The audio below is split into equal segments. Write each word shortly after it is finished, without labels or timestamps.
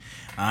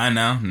I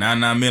know. Now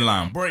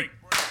midline. Break.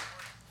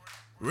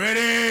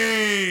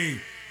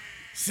 Ready.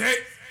 Set.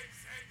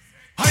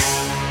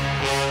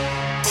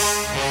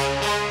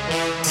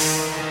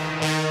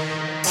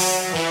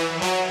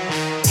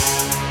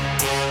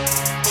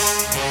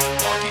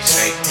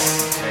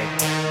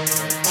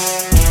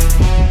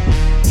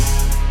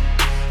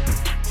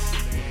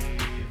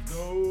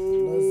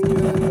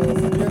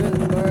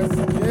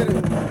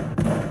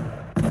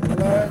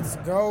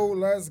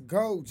 Let's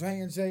go.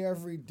 J&J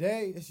every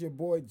day. It's your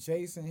boy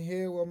Jason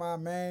here with my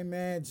man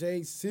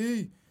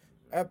JC.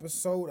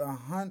 Episode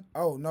 100.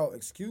 Oh, no,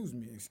 excuse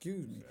me.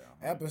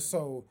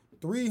 Episode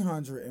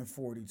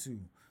 342.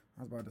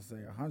 I was about to say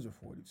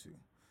 142.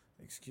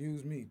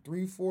 Excuse me.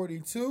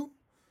 342.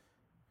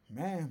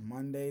 Man,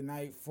 Monday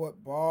Night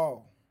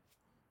Football.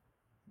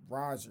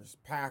 Rodgers,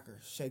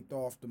 Packers shaked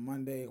off the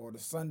Monday or the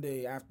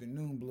Sunday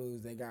afternoon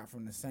blues they got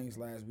from the Saints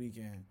last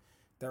weekend.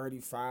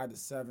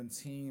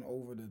 35-17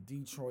 over the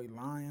Detroit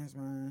Lions,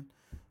 man.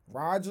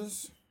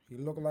 Rodgers, he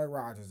looked like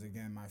Rodgers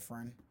again, my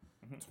friend.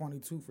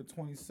 22 for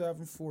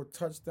 27, 4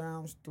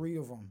 touchdowns, 3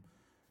 of them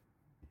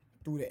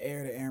through the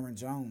air to Aaron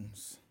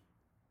Jones.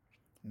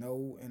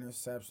 No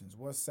interceptions.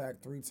 Was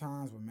sacked 3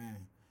 times, but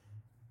man,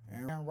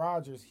 Aaron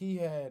Rodgers, he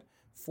had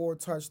 4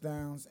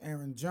 touchdowns.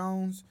 Aaron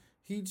Jones,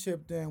 he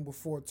chipped in with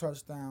 4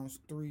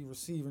 touchdowns, 3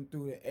 receiving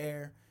through the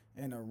air,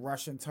 and a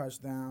rushing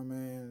touchdown,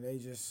 man. They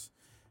just...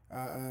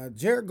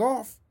 Jared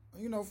Goff,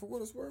 for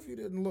what it's worth, he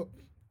didn't look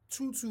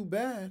too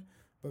bad.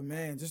 But,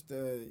 man, just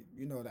the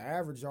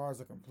average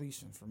yards of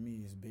completion for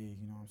me is big,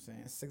 you know what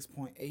I'm saying?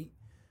 6.8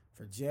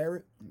 for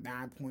Jared,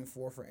 9.4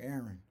 for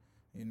Aaron.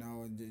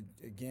 And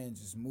again,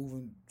 just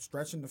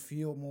stretching the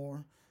field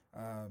more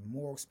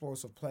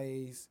explosive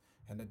plays.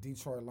 And the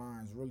Detroit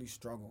Lions really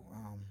struggled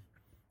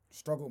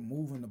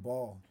moving the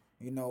ball,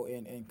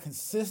 and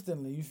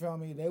consistently, you feel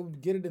me? They would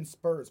get it in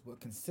spurts,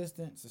 but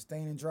consistent,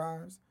 sustaining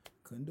drives,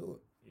 couldn't do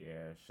it.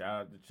 Yeah,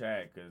 shout out to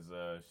Chad because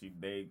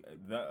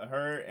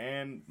her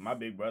and my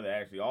big brother,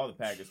 actually, all the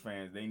Packers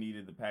fans, they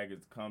needed the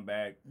Packers to come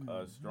back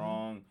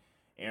strong.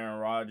 Aaron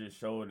Rodgers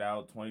showed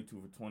out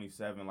 22 for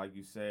 27, like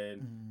you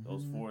said.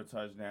 Those 4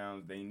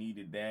 touchdowns, they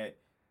needed that.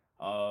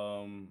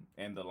 And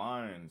the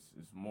Lions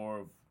is more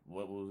of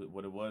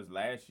what it was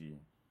last year.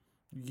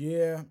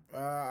 Yeah,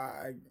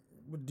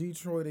 with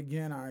Detroit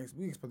again,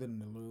 we expected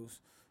them to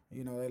lose.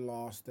 They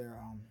lost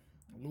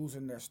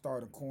losing their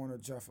starting corner,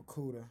 Jeff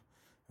Okudah.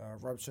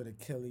 Ruptured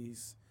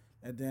Achilles.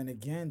 And then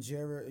again,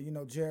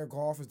 Jared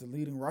Goff is the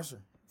leading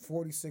rusher,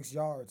 46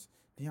 yards.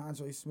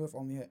 DeAndre Smith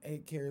only had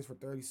 8 carries for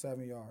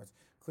 37 yards.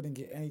 Couldn't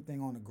get anything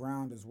on the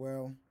ground as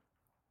well.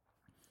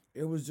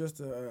 It was just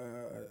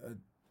a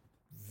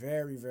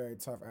very, very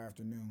tough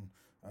afternoon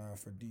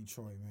for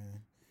Detroit,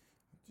 man.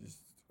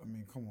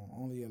 Come on,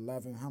 only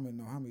 11. How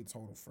many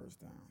total first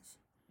downs?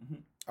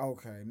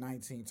 Okay,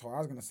 19 total. I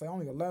was going to say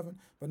only 11,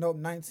 but nope,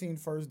 19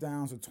 first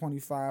downs with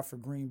 25 for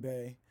Green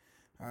Bay.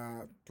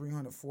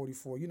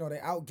 344. They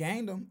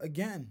outgained them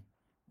again.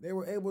 They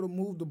were able to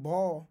move the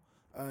ball.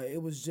 It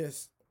was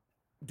just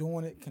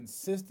doing it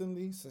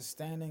consistently,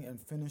 sustaining and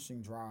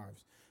finishing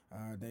drives.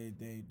 They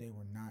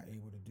were not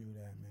able to do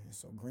that, man.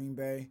 So Green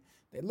Bay,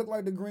 they look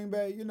like the Green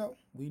Bay,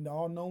 we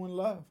all know and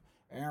love.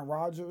 Aaron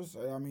Rodgers,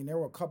 there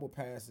were a couple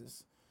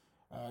passes,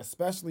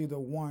 especially the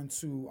one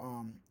to,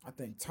 I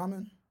think,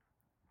 Tubman.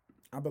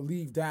 I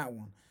believe that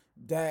one.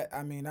 That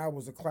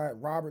was a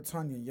Robert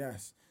Tonyan,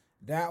 yes.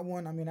 That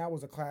one, that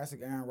was a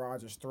classic Aaron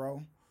Rodgers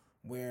throw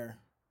where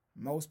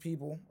most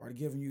people are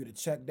giving you the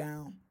check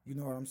down, you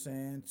know what I'm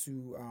saying,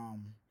 to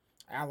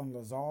Allen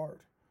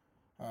Lazard.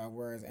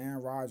 Whereas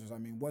Aaron Rodgers,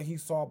 what he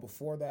saw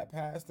before that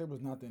pass, there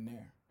was nothing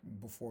there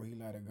before he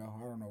let it go.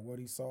 I don't know what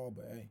he saw,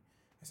 but hey,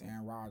 it's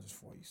Aaron Rodgers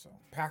for you. So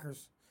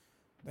Packers,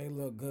 they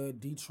look good.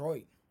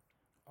 Detroit,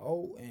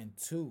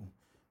 0-2.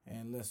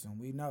 And listen,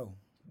 we know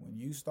when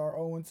you start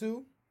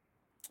 0-2,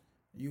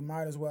 you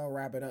might as well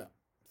wrap it up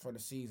for the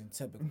season,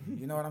 typically.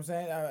 You know what I'm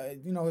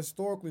saying?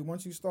 Historically,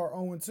 once you start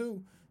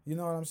 0-2, you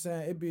know what I'm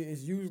saying?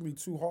 It's usually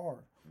too hard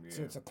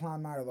to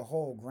climb out of the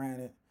hole.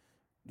 Granted,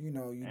 you and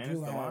do it's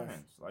the have...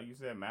 Lions. Like you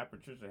said, Matt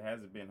Patricia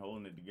hasn't been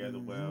holding it together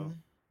well.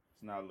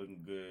 It's not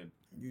looking good.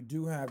 You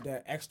do have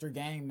that extra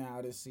game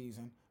now this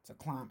season to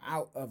climb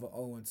out of an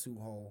 0-2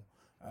 hole.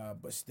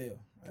 But still,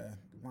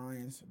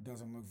 Lions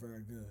doesn't look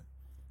very good.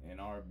 In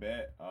our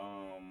bet,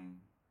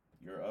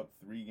 you're up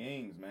 3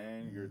 games,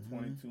 man. You're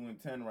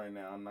 22-10 right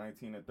now. I'm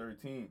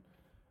 19-13.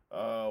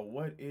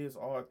 What is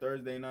our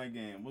Thursday night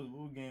game?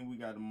 What game we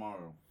got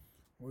tomorrow?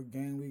 What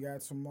game we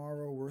got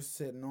tomorrow? We're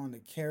sitting on the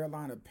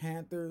Carolina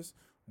Panthers,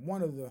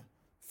 one of the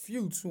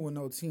few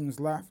 2-0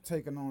 teams left,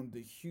 taking on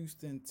the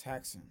Houston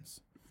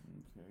Texans.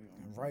 Okay.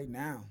 And right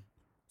now,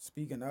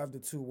 speaking of the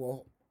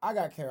two, I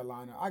got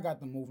Carolina. I got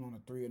them moving on to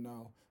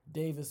 3-0.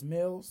 Davis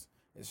Mills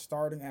is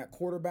starting at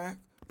quarterback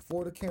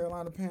for the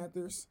Carolina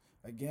Panthers.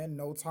 Again,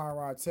 no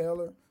Tyrod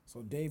Taylor. So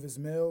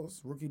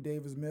rookie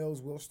Davis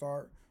Mills will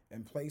start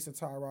in place of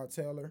Tyrod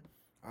Taylor.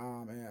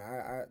 And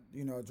I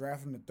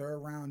drafted in the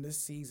 3rd round this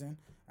season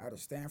out of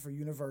Stanford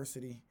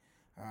University.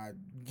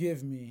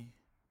 Give me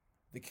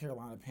the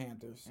Carolina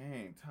Panthers.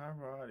 Dang,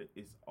 Tyrod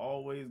is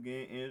always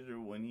getting injured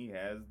when he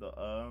has the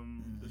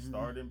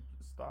starting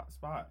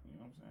spot. You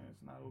know what I'm saying?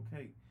 It's not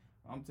okay.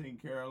 I'm taking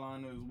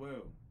Carolina as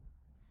well.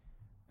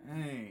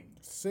 Dang.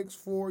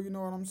 6'4", you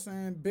know what I'm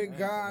saying? Big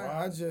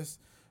guy. I just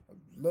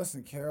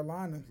listen,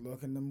 Carolina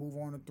looking to move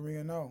on to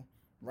 3-0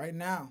 right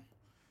now.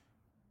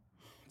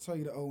 I'll tell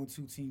you the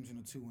 0-2 teams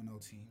and the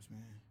 2-0 teams,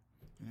 man.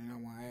 And then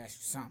I want to ask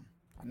you something.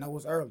 I know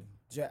it's early.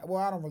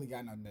 Well, I don't really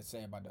got nothing to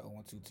say about the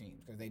 0-2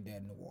 teams because they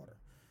dead in the water.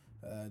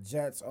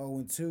 Jets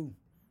 0-2.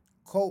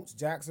 Colts,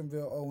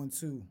 Jacksonville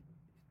 0-2.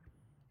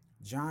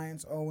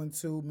 Giants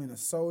 0-2.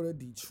 Minnesota,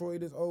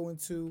 Detroit is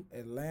 0-2.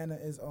 Atlanta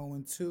is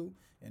 0-2.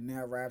 And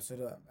that wraps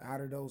it up.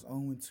 Out of those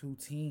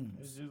 0-2 teams.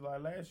 It's just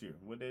like last year,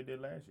 what they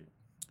did last year.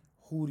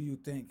 Who do you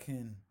think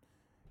can...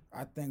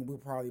 I think we'll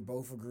probably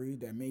both agree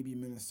that maybe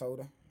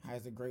Minnesota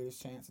has the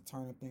greatest chance of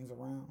turning things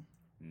around.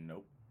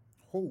 Nope.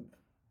 Who?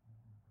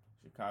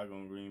 Chicago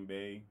and Green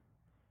Bay.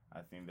 I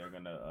think they're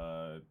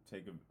gonna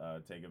take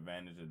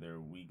advantage of their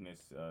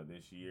weakness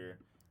this year.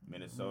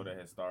 Minnesota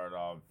has started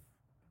off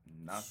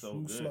not so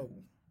good. Slow.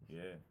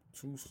 Yeah.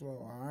 Too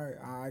slow. All right,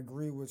 I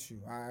agree with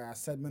you. I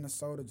said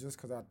Minnesota just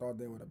because I thought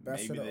they were the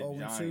best Maybe of the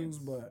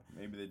 0-2s, but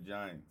maybe the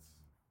Giants,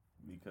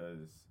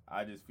 because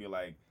I just feel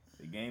like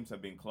the games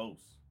have been close.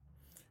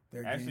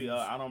 Actually,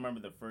 I don't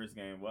remember the first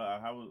game.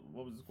 What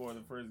was the score of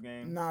the first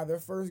game? Nah, their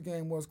first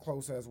game was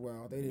close as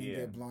well. They didn't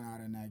get blown out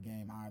in that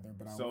game either.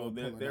 But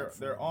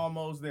they're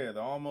almost there.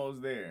 They're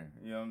almost there.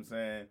 You know what I'm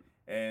saying?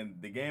 And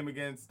the game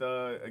against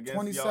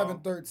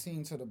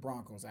 27-13 to the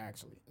Broncos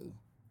actually. Ooh,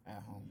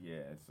 at home.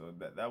 Yeah, so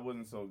that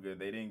wasn't so good.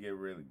 They didn't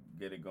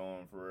get it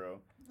going for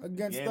real.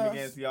 Against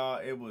y'all,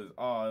 it was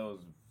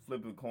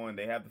flip a coin.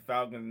 They have the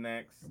Falcons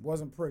next. It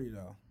wasn't pretty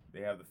though.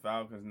 They have the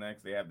Falcons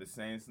next. They have the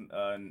Saints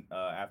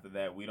after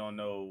that. We don't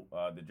know.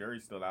 The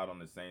jury's still out on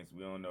the Saints.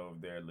 We don't know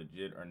if they're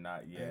legit or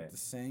not yet. At the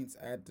Saints,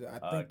 I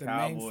think the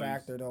main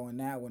factor, though, in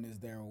that one is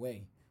their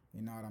away.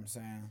 You know what I'm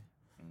saying?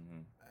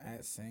 Mm-hmm.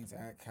 At Saints,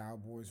 at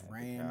Cowboys,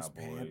 Rams,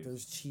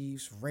 Panthers,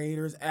 Chiefs,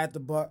 Raiders, at the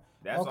Buck.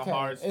 That's a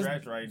hard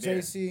stretch right there.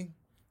 JC,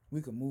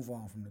 we could move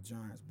on from the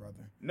Giants,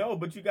 brother. No,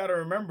 but you got to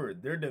remember,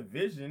 their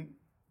division...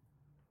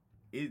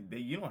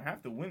 you don't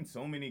have to win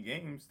so many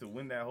games to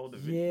win that whole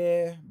division.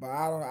 Yeah,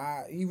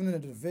 but even in the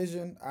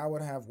division, I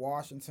would have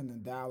Washington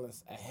and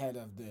Dallas ahead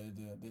of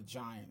the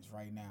Giants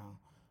right now.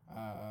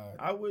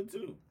 I would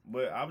too,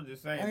 but I was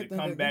just saying to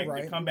come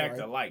back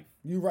to life.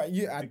 You right?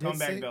 Yeah, I to did come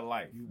back say, to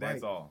life.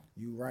 That's all.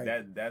 You right.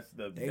 That's just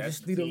the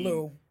need team. a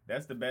little.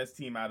 That's the best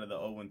team out of the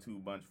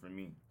 0-2 bunch for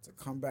me. To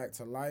come back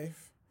to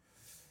life.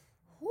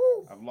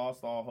 Whew. I've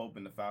lost all hope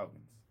in the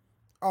Falcons.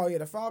 Oh, yeah,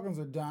 the Falcons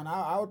are done.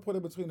 I would put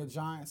it between the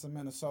Giants and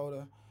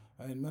Minnesota.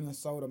 In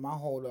Minnesota, my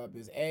holdup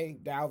is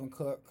Dalvin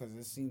Cook, because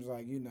it seems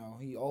like,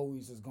 he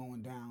always is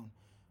going down.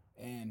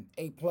 And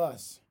A+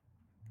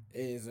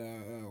 is,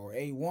 or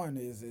A1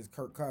 is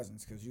Kirk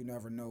Cousins, because you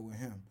never know with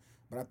him.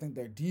 But I think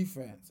their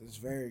defense is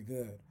very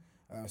good.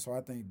 So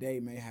I think they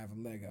may have a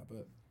leg up.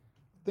 But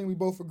I think we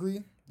both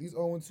agree, these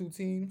 0-2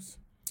 teams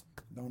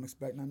don't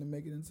expect none to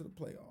make it into the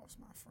playoffs,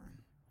 my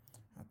friend.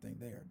 I think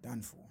they are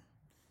done for.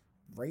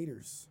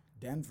 Raiders.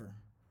 Denver.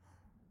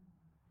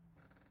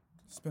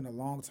 It's been a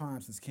long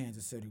time since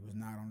Kansas City was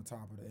not on the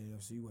top of the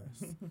AFC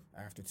West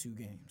after 2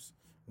 games.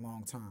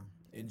 Long time.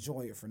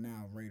 Enjoy it for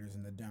now, Raiders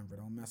in the Denver.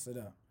 Don't mess it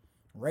up.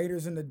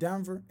 Raiders in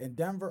Denver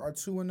are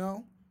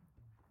 2-0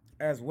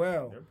 as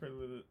well. They're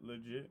pretty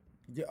legit.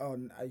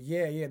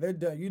 Yeah, they're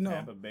done.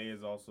 Tampa Bay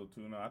is also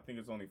 2-0. I think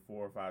it's only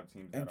 4 or 5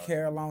 teams. And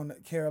Carolina's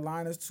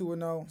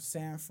 2-0.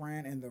 San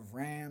Fran and the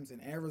Rams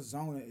and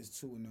Arizona is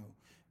 2-0.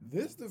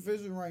 This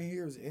division right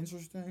here is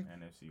interesting.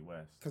 NFC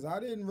West. Because I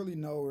didn't really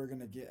know we were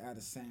going to get out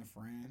of San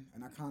Fran,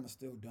 and I kind of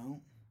still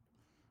don't.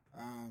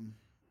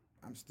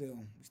 We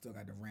still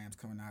got the Rams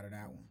coming out of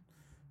that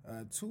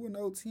one.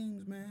 2-0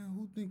 teams, man.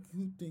 Who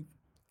think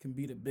can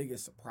be the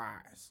biggest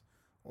surprise?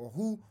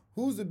 Or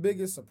who's the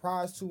biggest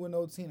surprise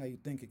 2-0 team that you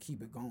think could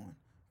keep it going?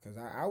 Because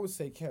I would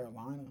say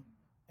Carolina,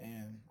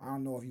 and I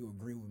don't know if you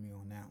agree with me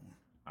on that one.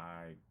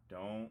 I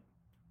don't.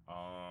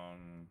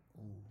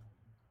 Ooh.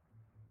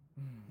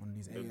 One of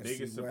these the AFC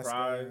biggest West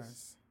surprise,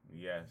 guys.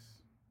 yes.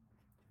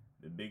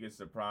 The biggest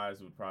surprise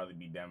would probably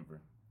be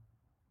Denver.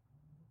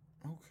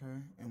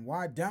 Okay. And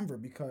why Denver?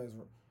 Because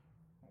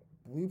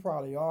we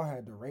probably all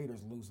had the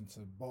Raiders losing to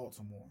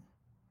Baltimore.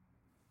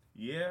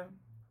 Yeah.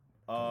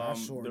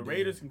 The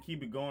Raiders can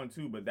keep it going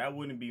too, but that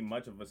wouldn't be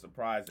much of a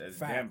surprise as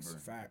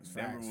Denver.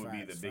 Denver would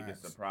be the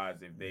biggest surprise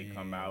if they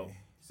come out,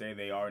 say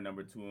they are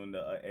number 2 in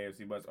the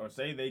AFC West, or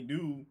say they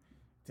do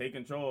take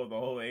control of the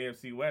whole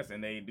AFC West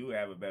and they do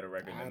have a better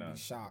record than us. I'd be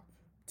shocked.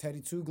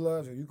 Teddy Two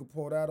Gloves, if you could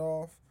pull that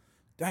off,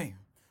 damn.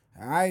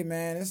 All right,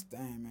 man. It's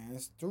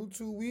through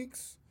 2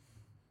 weeks.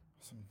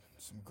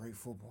 Some great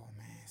football,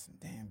 man. Some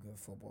damn good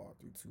football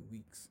through 2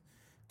 weeks.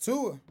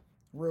 Tua,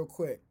 real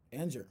quick,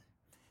 injured.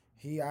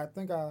 I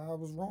think I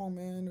was wrong,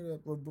 man.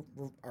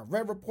 I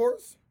read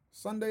reports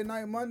Sunday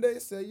night, Monday,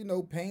 said,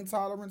 pain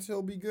tolerance,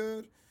 he'll be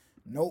good.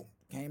 Nope.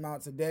 Came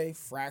out today,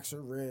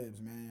 fractured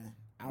ribs, man.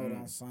 Out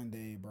on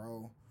Sunday,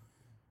 bro.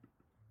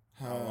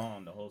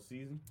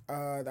 season?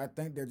 I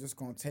think they're just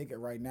gonna take it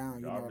right now.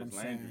 You know what I'm Jarvis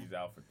saying? Landry's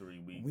out for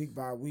 3 weeks. Week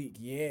by week,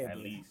 yeah. At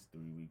least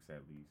 3 weeks,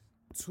 at least.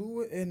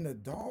 Tua and the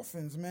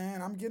Dolphins,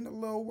 man. I'm getting a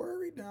little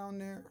worried down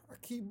there. I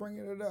keep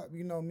bringing it up.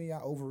 You know me, I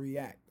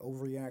overreact.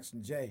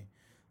 Overreaction J.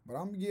 But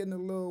I'm getting a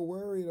little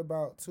worried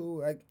about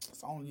Tua. Like,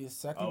 it's only his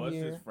second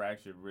year. Just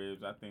fractured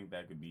ribs. I think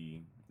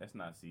that's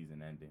not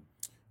season ending.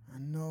 I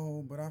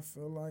know, but I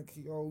feel like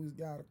he always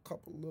got a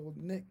couple little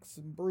nicks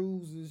and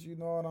bruises, you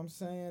know what I'm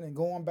saying? And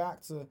going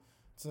back to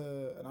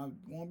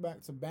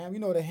Bam, you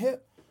know,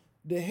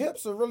 the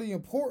hips are really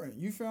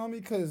important. You feel me?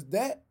 Because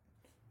that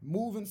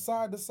moving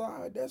side to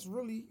side, that's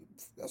really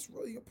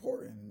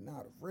important.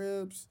 Now the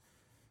ribs,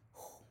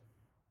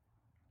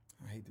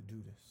 I hate to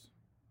do this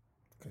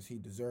because he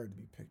deserved to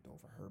be picked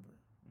over Herbert.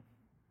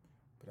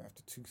 But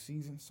after 2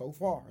 seasons so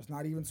far, it's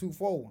not even 2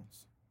 full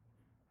ones.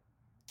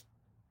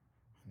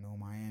 I know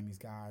Miami's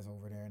guys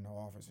over there in the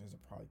offices are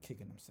probably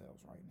kicking themselves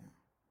right now.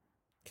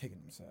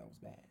 Kicking themselves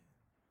bad.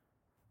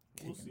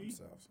 We'll see.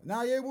 Themselves.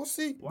 Now, yeah, we'll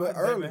see. Why but is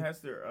early. Devin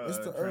Hester It's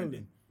the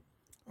trending?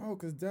 early. Oh,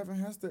 because Devin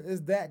Hester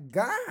is that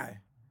guy.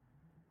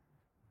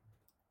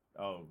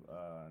 Oh,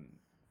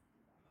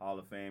 Hall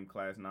of Fame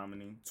class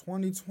nominee.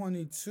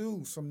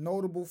 2022, some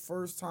notable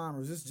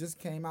first-timers. This just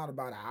came out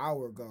about an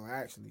hour ago,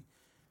 actually.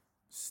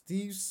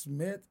 Steve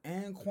Smith,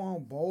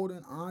 Anquan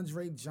Bolden,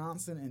 Andre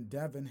Johnson, and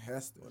Devin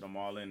Hester. Put them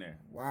all in there.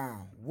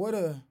 Wow. What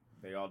a...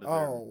 They all deserve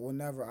Oh, it. well,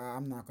 never.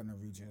 I'm not going to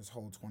read you his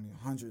whole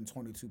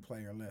 122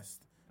 player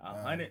list.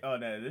 100. No,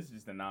 this is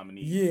just the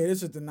nominees. Yeah,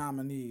 this is the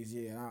nominees.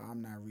 Yeah,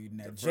 I'm not reading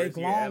that. The Jake first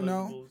year Long, no.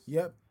 eligibles?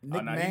 Yep. Nick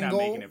He's not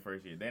Mangold. making it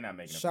first year. They're not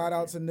making it. Shout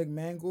out year. to Nick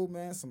Mangold,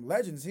 man. Some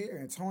legends here.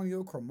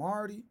 Antonio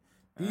Cromartie.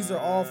 These are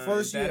all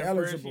first year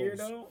eligibles. First year,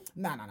 though?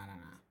 Nah.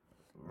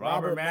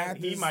 Robert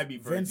Mathis, he might be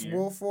first Vince year.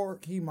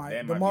 Wilfork, he might.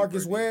 That might be DeMarcus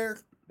first Ware.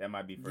 That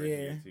might be first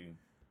year too.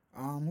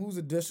 Who's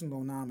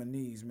additional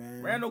nominees,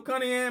 man? Randall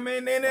Cunningham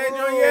ain't in that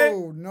joint yet?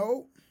 Oh,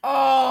 no.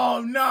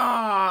 Oh,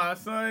 nah,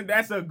 son.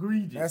 That's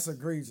egregious. That's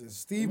egregious.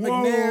 Steve Whoa.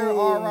 McNair,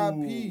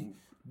 R.I.P.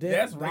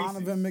 That's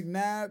Donovan racist.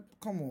 McNabb.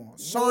 Come on.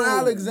 Sean Whoa.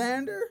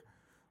 Alexander.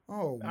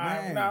 Oh,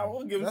 man. Nah,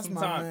 we'll give him That's some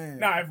my time. man.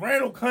 Nah, if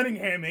Randall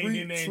Cunningham ain't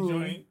in that True.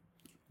 joint.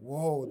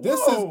 Whoa,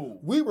 Whoa.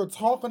 we were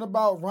talking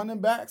about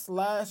running backs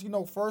last,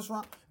 first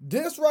round.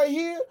 This right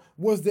here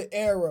was the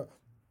era.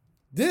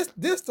 This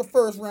the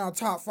first round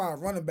top 5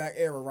 running back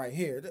era right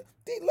here.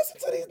 Listen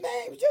to these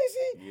names,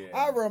 JC. Yeah.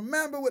 I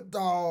remember with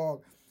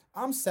dog.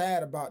 I'm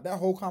sad about that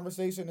whole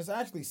conversation. It's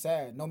actually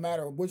sad. No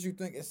matter what you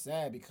think, it's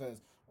sad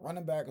because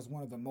running back is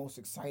one of the most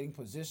exciting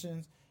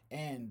positions.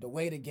 And the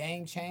way the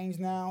game changed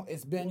now,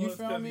 it's been, you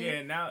feel me?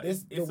 Yeah, now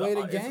it's the way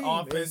the game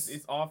offense. is.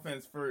 It's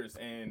offense first,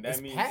 and that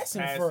It's means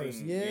passing first.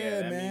 Yeah,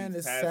 that man, means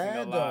it's passing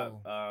sad, a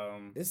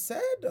lot. It's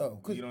sad, though.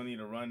 Cause You don't need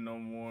to run no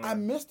more. I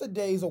miss the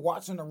days of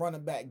watching the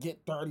running back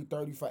get 30,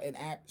 35, and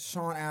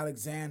Sean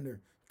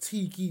Alexander,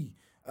 Tiki,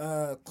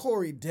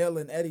 Corey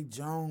Dillon, Eddie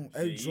Jones,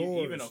 Eddie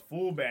George. Even a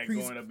fullback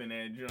going up in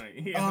that joint.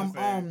 You know what I'm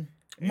saying?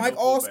 Mike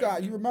no fullback, Allscott,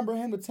 man. you remember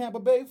him, the Tampa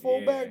Bay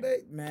fullback Yeah. day?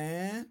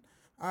 Man,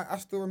 I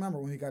still remember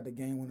when he got the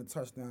game-winning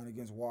touchdown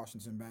against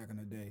Washington back in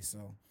the day.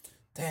 So,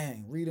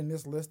 dang, reading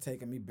this list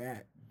taking me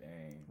back.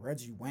 Dang.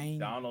 Reggie Wayne,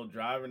 Donald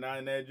Driver not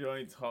in that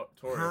joint.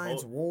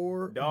 Hines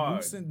Ward, Dog.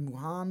 Musin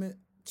Muhammad,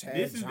 Chad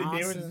This is Johnson. the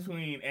difference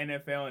between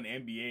NFL and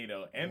NBA,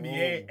 though.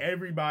 NBA,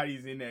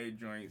 everybody's in that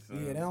joint,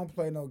 son. Yeah, they don't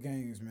play no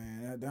games,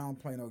 man. They don't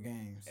play no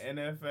games.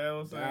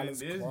 NFL, son, Dallas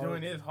this Clark.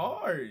 joint is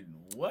hard.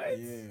 What?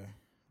 Yeah,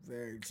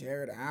 very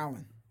Jared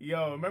Allen.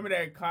 Yo, remember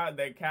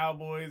that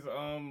Cowboys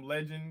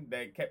legend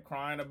that kept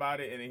crying about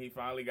it, and then he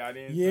finally got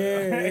in?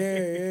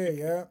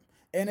 Yeah.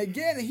 And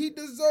again, he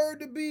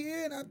deserved to be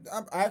in. I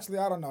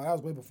don't know. That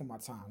was way before my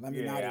time. Let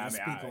me not even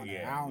speak on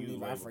that. I don't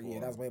even. I forget.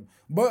 That was way.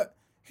 But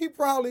he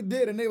probably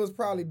did, and they was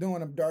probably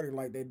doing him dirty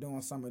like they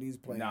doing some of these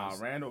players. Nah,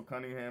 Randall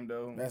Cunningham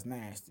though. That's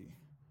nasty.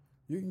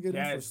 You can get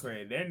him That's for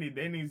crazy.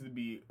 There needs to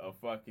be a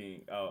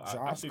fucking. I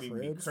Josh shouldn't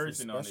even be Cribbs for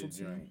cursing on this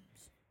special joint. teams.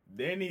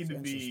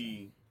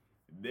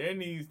 There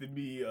needs to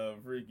be a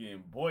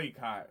freaking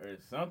boycott or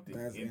something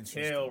That's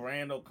until interesting.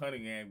 Randall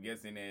Cunningham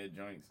gets in that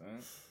joint, son.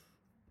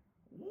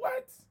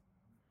 What?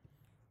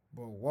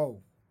 But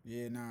whoa,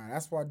 yeah, nah.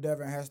 That's why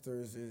Devin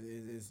Hester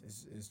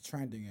is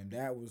trending, and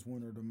that was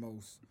one of the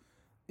most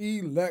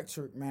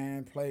electric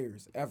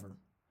players ever.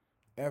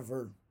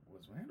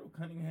 Was Randall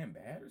Cunningham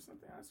bad or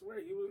something? I swear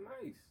he was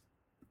nice.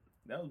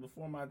 That was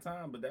before my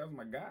time, but that was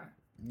my guy.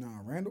 Nah,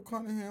 Randall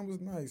Cunningham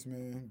was nice,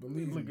 man.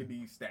 Believe Look me. at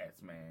these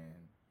stats, man.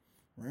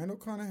 Randall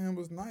Cunningham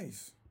was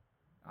nice.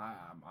 I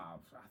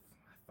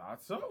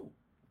thought so.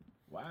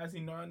 Why is he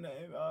not in the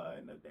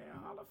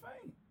damn Hall of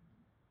Fame?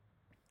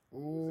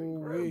 Oh,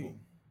 incredible.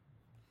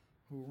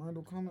 Who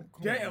Randall Cunningham?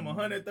 Damn,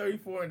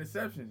 134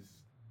 interceptions.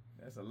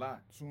 That's a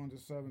lot.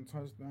 207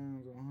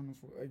 touchdowns,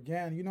 104.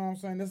 Again, you know what I'm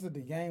saying? The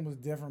game was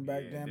different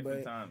back then,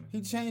 different but timing.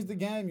 he changed the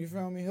game. You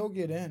feel me? He'll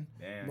get in.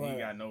 Damn, but, he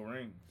got no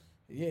ring.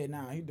 Yeah,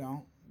 nah, he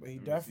don't. But he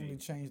Let me definitely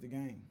see. changed the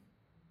game.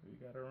 He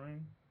got a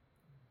ring?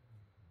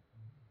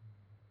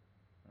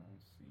 I don't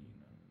see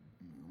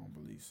none. I don't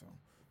believe so.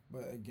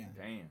 But again,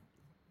 Damn.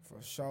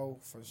 For sure,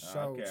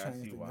 Okay, I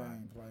changed see the why.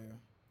 game, player.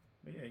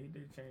 But yeah, he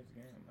did change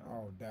the game. Man.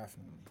 Oh,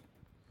 definitely.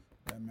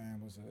 That man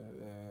was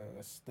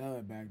a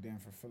stud back then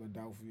for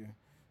Philadelphia.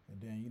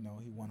 And then,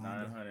 he went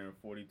on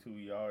 942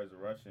 yards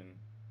rushing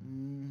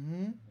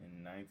Mm-hmm.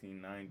 in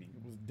 1990.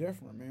 It was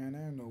different, man. I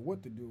didn't know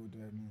what to do with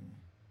that man.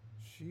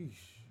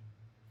 Sheesh.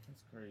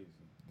 That's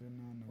crazy. Did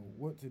not know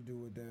what to do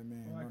with that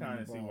man. Well, I kind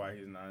of see why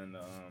he's not in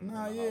the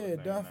Nah, in the yeah, Hall of Fame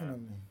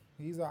definitely. now.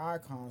 He's an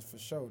icon for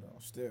sure, though,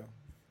 still.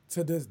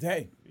 To this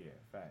day. Yeah,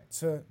 facts.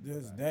 To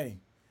this Facts. day.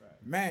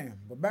 Facts. Man,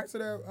 but back to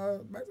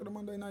the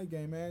Monday night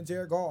game, man.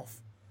 Jared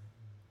Goff.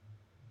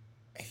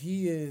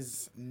 He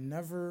has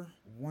never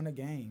won a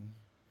game.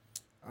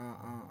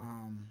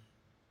 On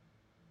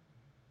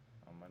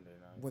Monday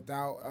night.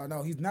 Without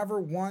no, he's never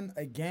won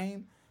a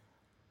game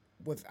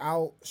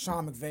without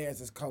Sean McVay as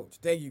his coach.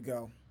 There you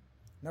go.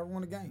 Never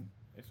won a game.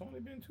 It's only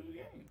been 2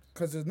 games.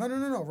 Cause there's no.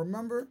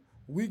 Remember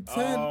week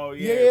 10? Oh,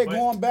 yeah,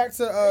 going back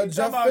to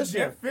Jeff Fisher.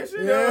 Jeff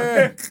Fisher?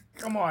 Yeah.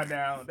 Come on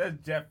now. That's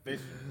Jeff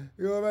Fisher.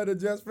 You go back to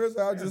Jeff Fisher?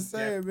 I'm That's just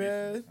saying, Jeff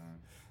man. Fisher, son.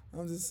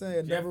 I'm just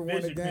saying, Jeff never won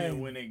a Fisher couldn't game.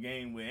 win a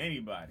game with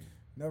anybody.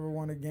 Never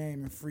won a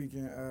game in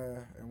freaking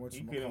and what He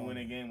you couldn't win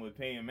a game with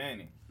Peyton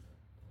Manning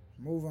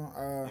Move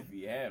on. if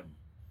he had him.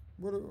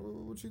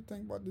 What you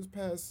think about this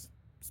past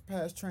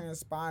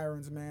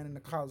transpirings, man, in the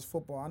college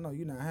football? I know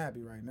you're not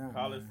happy right now.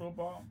 College man.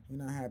 football?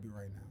 You're not happy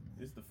right now, man.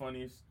 It's the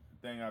funniest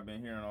thing I've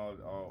been hearing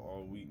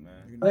all week,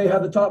 man. They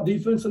have the top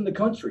defense in the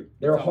country.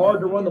 They're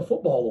hard to run the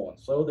football on.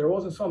 So there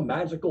wasn't some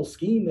magical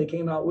scheme they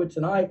came out with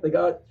tonight. They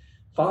got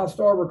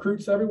 5-star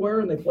recruits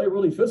everywhere, and they play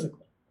really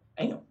physical.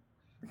 Damn.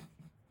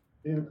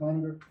 David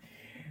Cloninger.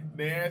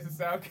 They asked the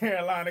South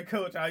Carolina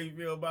coach how you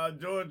feel about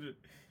Georgia.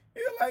 He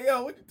was like,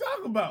 yo, what you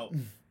talking about?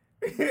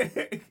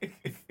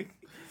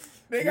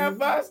 They got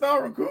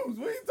 5-star recruits.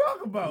 What are you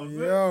talking about, son?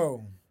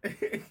 Yo.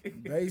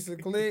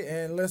 Basically,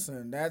 and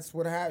listen, that's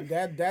what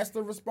that's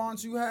the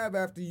response you have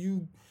after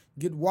you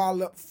get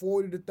walloped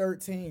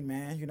 40-13,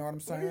 man. You know what I'm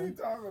What are you saying?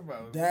 talking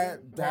about?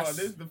 That's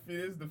this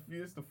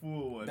the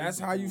full one. That's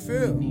This how the you full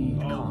feel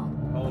one.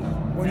 Hold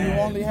on. when you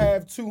Ads. only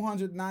have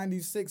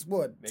 296 They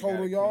gotta total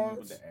clean up yards,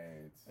 with the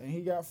ads. and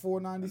he got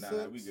 496.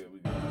 Nah, we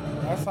good.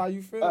 That's how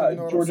you feel. You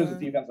know what Georgia's I'm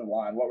saying? defensive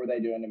line. What were they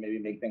doing to maybe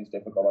make things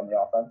difficult on the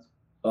offense?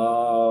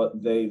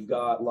 They've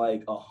got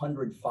like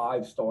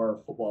 105-star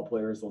football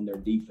players on their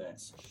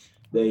defense.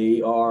 They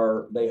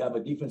have a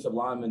defensive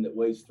lineman that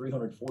weighs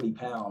 340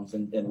 pounds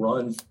and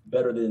runs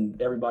better than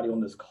everybody on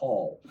this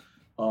call.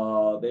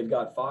 They've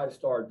got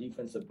 5-star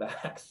defensive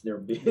backs. They're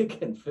big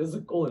and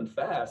physical and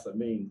fast. I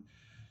mean,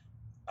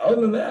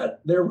 other than that,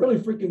 they're really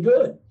freaking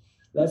good.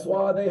 That's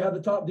why they have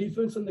the top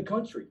defense in the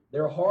country.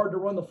 They're hard to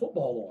run the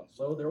football on.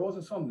 So there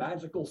wasn't some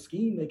magical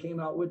scheme they came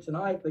out with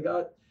tonight. They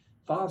got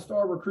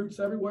 5-star recruits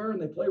everywhere,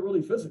 and they play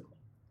really physical.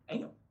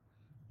 Damn.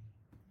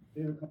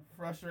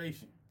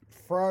 Frustration.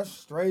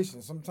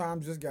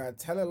 Sometimes you just gotta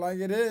tell it like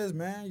it is,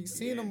 man. You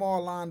seen them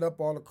all lined up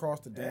all across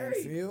the damn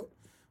field.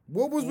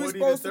 What was we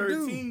supposed to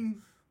do?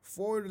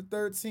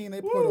 40-13.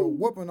 They put a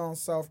whooping on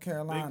South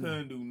Carolina. They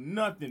couldn't do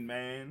nothing,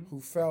 man. Who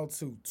fell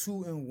to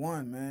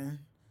 2-1, man.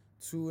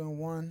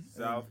 2-1.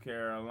 South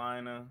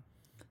Carolina.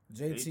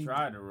 JT They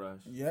tried to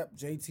rush. Yep,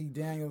 JT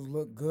Daniels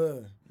looked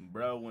good.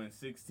 Bro went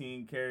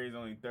 16 carries,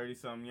 only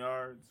 30-something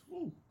yards.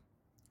 Woo.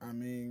 I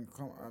mean,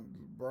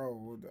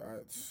 bro,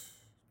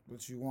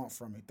 what you want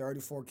from me?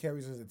 34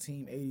 carries as a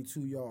team,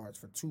 82 yards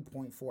for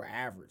 2.4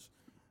 average.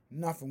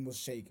 Nothing was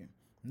shaking.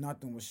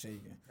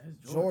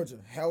 That's Georgia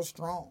held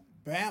strong.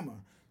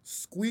 Bama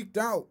squeaked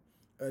out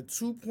a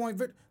 2-point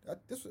victory. I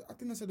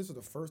think they said this was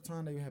the first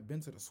time they had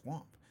been to the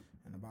swamp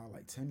in about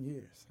like 10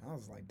 years. I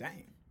was like,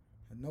 damn,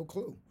 had no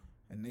clue.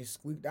 And they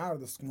squeaked out of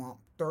the swamp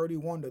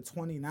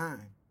 31-29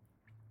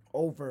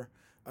 over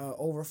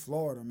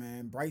Florida,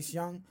 man. Bryce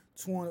Young,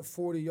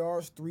 240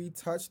 yards, 3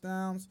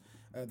 touchdowns.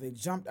 They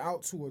jumped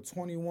out to a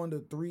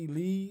 21-3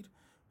 lead.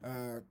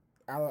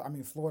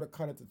 Florida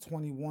cut it to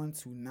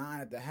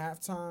 21-9 at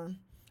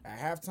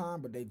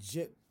halftime, but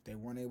they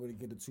weren't able to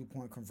get the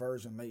 2-point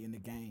conversion late in the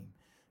game.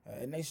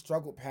 And they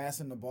struggled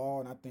passing the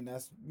ball, and I think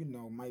that's,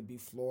 might be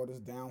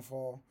Florida's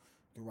downfall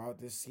throughout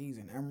this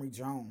season. Emory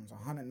Jones,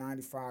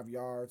 195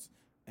 yards,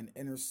 an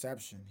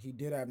interception. He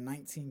did have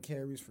 19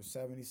 carries for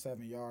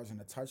 77 yards and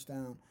a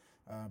touchdown,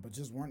 but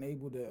just weren't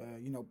able to,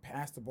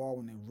 pass the ball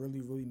when they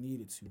really, really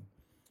needed to.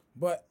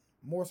 But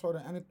more so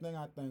than anything,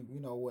 I think,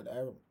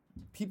 whatever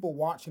people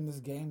watching this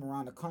game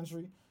around the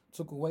country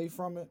took away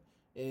from it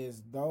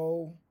is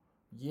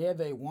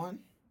they won.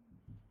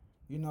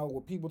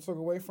 What people took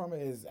away from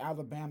it is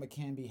Alabama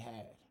can be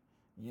had.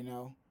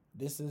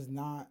 This is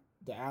not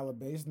the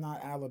Alabama. It's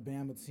not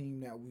Alabama team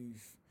that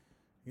we've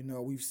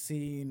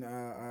seen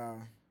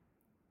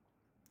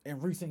in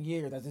recent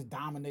years that's just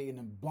dominating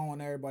and blowing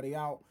everybody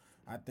out.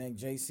 I think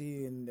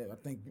JC and I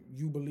think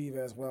you believe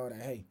as well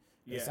that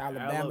this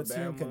Alabama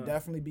team can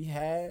definitely be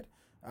had.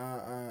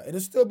 It'll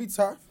still be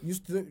tough. You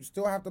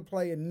still have to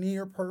play a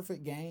near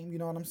perfect game. You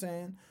know what I'm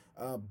saying?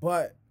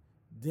 But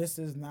this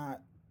is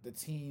not the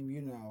team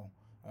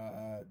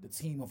the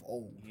team of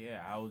old.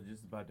 Yeah, I was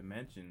just about to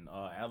mention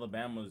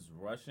Alabama's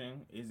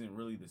rushing isn't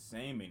really the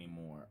same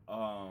anymore.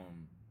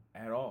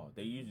 At all.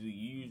 You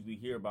usually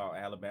hear about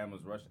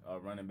Alabama's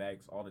running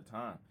backs all the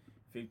time.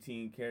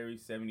 15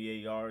 carries,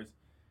 78 yards.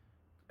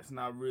 It's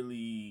not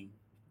really.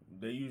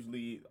 They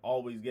usually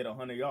always get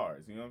 100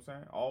 yards. You know what I'm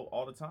saying?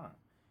 All the time.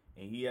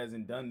 And he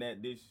hasn't done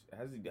that this.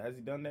 Has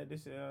he done that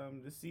this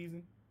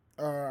season?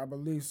 I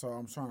believe so.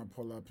 I'm trying to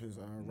pull up his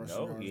rushing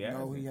No, yards. he No,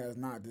 hasn't. he has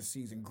not this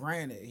season.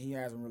 Granted, he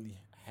hasn't really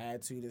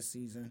had to this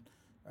season.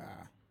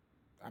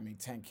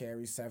 10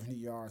 carries, 70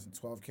 yards, and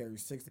 12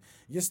 carries, 60.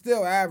 You're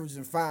still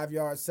averaging 5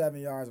 yards,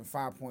 7 yards, and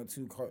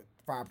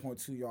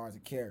 5.2 yards a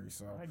carry.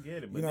 So I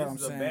get it, but you know what I'm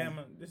this is saying?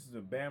 This is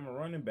a Bama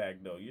running back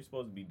though. You're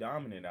supposed to be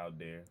dominant out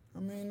there. I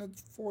mean,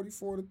 it's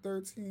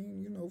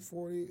 44-13.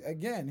 40.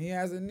 Again, he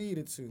hasn't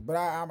needed to. But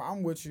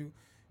I'm with you.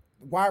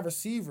 Wide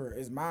receiver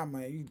is my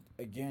man.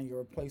 You're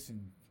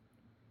replacing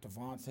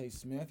Devontae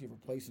Smith. You're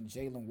replacing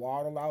Jalen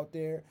Waddle out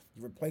there.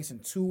 You're replacing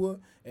Tua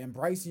and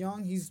Bryce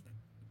Young. He's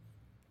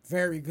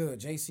very good.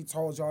 JC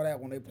told y'all that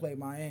when they played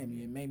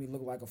Miami. It made me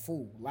look like a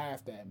fool.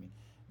 Laughed at me.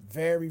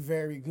 Very,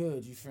 very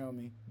good. You feel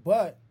me?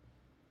 But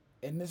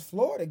in this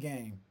Florida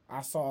game,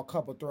 I saw a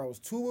couple throws.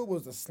 Tua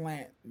was a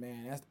slant,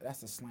 man.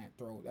 That's a slant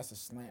throw. That's a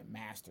slant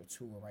master,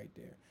 Tua, right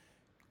there.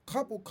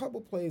 Couple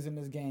plays in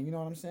this game. You know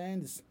what I'm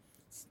saying? This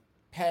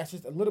pass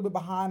just a little bit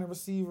behind the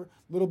receiver,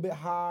 a little bit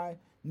high,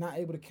 not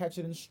able to catch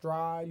it in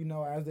stride,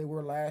 as they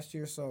were last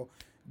year. So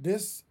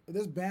this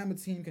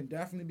Bama team can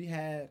definitely be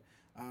had.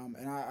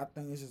 And I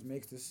think it just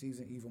makes this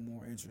season even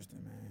more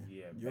interesting, man.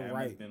 Yeah, You're Bama's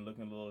right. been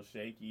looking a little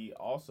shaky.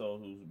 Also,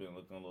 who's been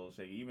looking a little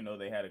shaky, even though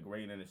they had a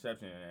great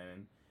interception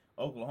in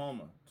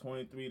Oklahoma,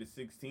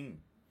 23-16.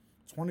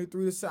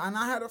 23-7. And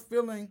I had a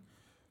feeling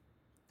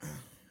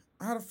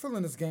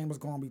this game was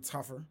going to be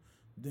tougher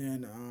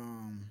than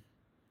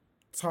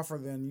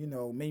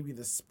maybe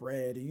the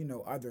spread,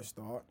 others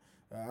thought.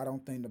 I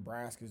don't think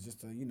Nebraska's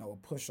just a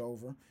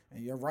pushover.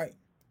 And you're right.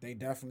 They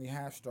definitely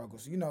have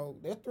struggles. They're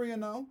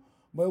 3-0,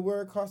 but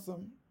we're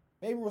accustomed.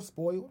 Maybe we're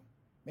spoiled.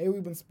 Maybe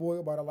we've been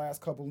spoiled by the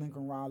last couple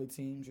Lincoln Riley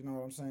teams, you know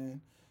what I'm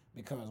saying?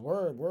 Because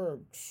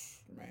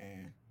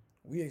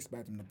we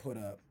expect them to put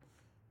up,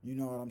 you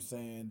know what I'm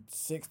saying,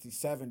 60,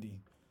 70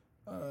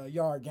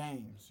 yard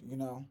games,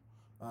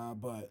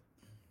 but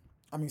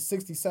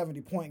 60,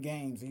 70 point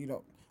games,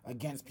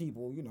 against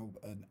people,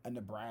 a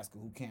Nebraska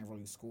who can't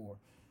really score.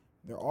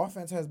 Their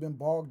offense has been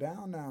bogged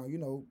down now,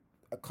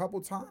 a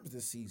couple times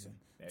this season.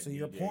 That To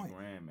your DJ point.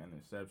 Graham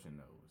interception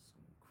though was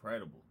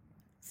incredible.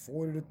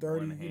 40-30.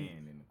 One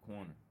hand in the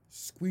corner.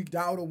 Squeaked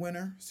out a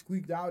winner.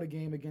 Squeaked out a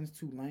game against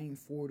Tulane,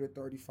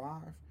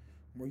 40-35.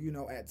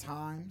 Where, at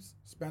times,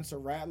 Spencer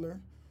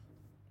Rattler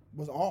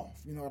was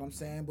off, you know what I'm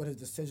saying? But his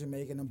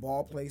decision-making and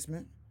ball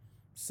placement,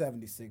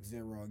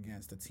 76-0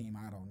 against a team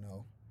I don't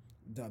know,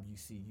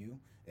 WCU.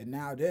 And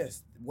now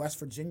this, West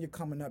Virginia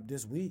coming up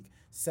this week,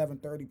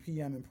 7:30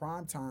 p.m. in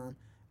prime time.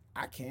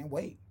 I can't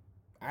wait.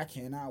 I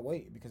cannot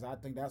wait because I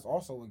think that's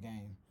also a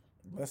game.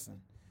 Listen,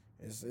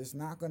 it's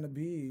not going to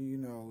be,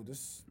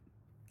 this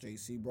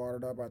JC brought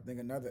it up, I think,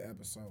 another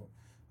episode.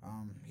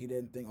 He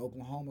didn't think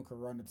Oklahoma could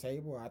run the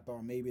table. I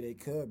thought maybe they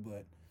could,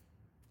 but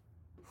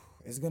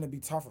it's going to be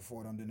tougher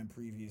for them than in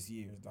previous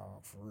years,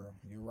 dog, for real.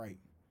 You're right.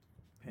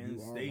 Penn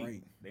You are State,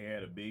 right. they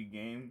had a big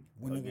game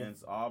Win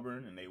against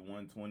Auburn, and they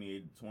won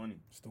 28-20.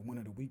 It's the win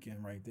of the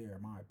weekend right there,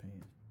 in my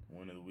opinion.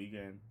 Win of the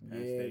weekend,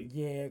 Penn State.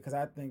 Yeah, because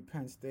I think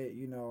Penn State,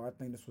 I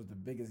think this was the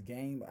biggest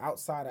game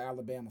outside of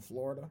Alabama,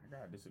 Florida. I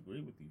gotta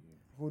disagree with you here.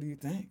 Who do you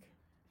think?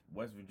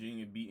 West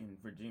Virginia beating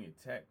Virginia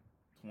Tech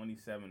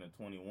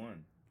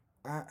 27-21.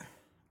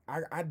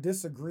 I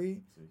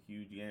disagree. It's a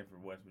huge game for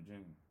West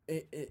Virginia.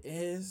 It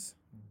is,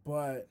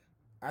 but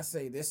I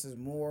say this is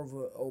more of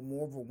a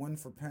win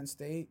for Penn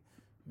State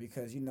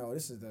because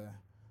this is the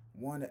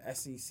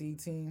SEC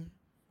team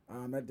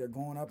that they're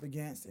going up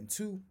against, and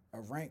two,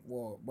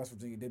 West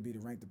Virginia did beat a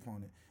ranked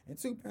opponent, and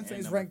two, Penn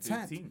State's number ranked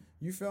 10th. 15.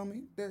 You feel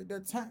me? They're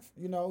 10th.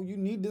 You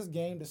need this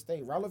game to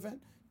stay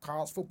relevant.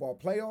 College football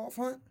playoff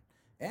hunt,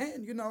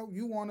 and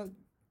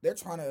they're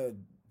trying to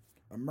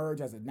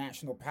emerge as a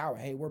national power.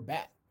 Hey, we're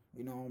back.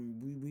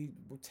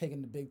 We're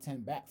taking the Big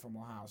Ten back from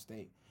Ohio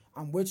State.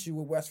 I'm with you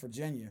with West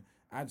Virginia.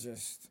 I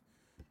just,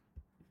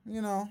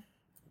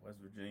 West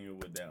Virginia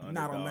with that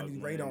Not on underdog many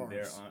win. radars.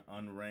 They're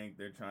unranked.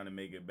 They're trying to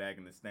make it back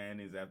in the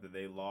standings after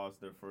they lost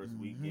their first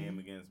week game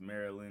against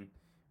Maryland,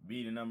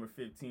 beating number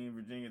 15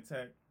 Virginia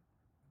Tech.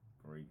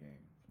 Great game.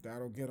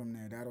 that'll get them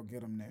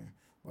there.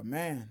 But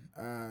man,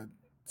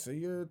 to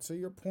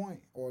your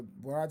point, or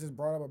what I just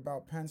brought up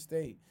about Penn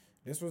State,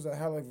 this was a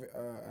hell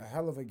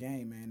of a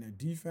game, man. Their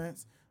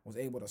defense was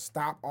able to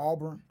stop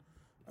Auburn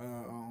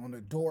on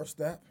the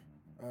doorstep.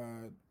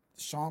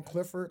 Sean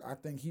Clifford, I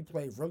think he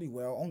played really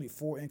well. Only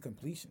 4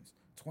 incompletions,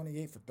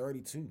 28 for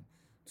 32,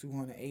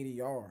 280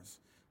 yards.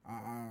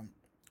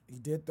 He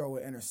did throw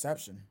an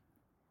interception,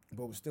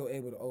 but was still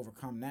able to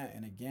overcome that.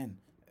 And again,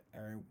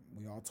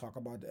 we all talk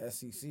about the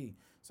SEC,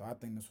 so I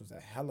think this was a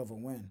hell of a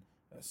win,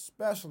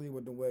 especially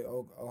with the way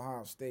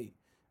Ohio State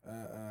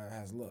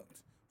has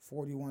looked.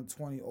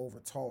 41-20 over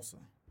Tulsa.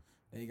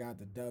 They got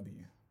the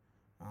W.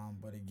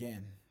 But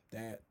again,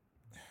 that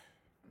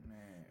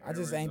Man, I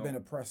just ain't been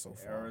impressed so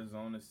far.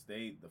 Arizona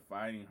State, the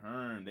Fighting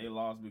Hern, they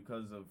lost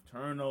because of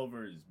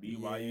turnovers.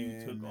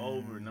 BYU took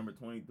over, number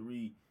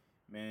 23.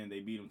 Man, they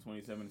beat them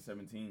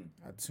 27-17.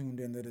 I tuned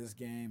into this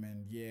game,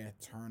 and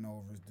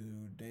turnovers,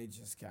 dude. They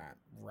just got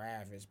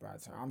ravaged by the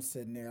time. I'm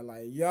sitting there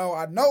like, yo,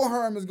 I know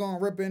Herm is going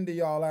to rip into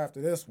y'all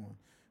after this one.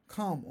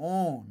 Come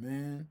on,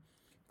 man.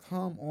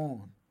 Come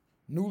on.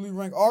 Newly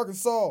ranked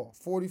Arkansas,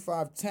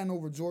 45-10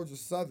 over Georgia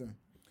Southern.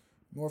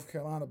 North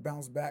Carolina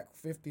bounced back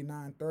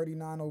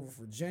 59-39 over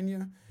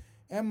Virginia.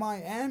 And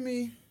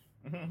Miami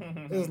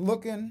is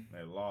looking.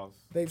 They lost.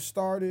 They've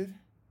started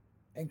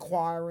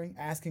inquiring,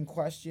 asking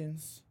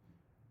questions,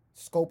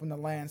 scoping the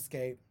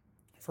landscape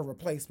for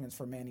replacements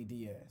for Manny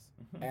Diaz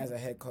as a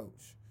head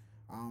coach.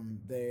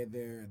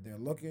 They're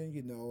looking,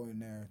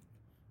 and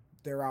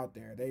they're out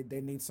there.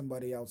 They need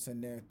somebody else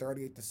in there.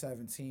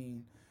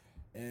 38-17,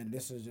 and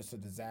this is just a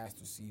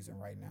disaster season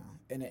right now.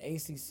 In an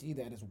ACC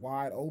that is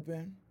wide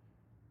open,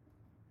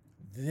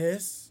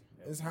 this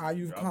is how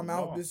you've come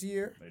out this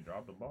year. They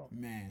dropped the ball.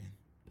 Man.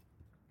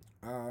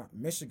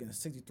 Michigan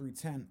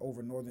 63-10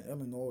 over Northern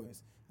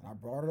Illinois. And I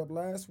brought it up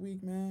last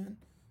week, man.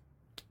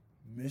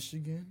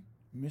 Michigan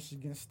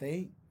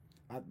State.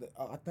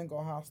 I think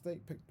Ohio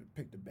State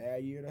picked a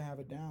bad year to have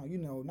it down.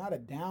 Not a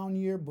down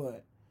year,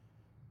 but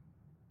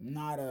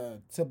not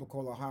a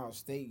typical Ohio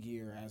State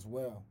year as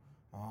well.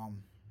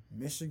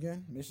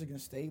 Michigan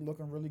State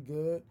looking really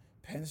good.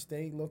 Penn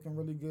State looking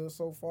really good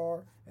so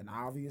far. And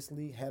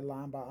obviously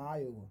headlined by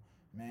Iowa.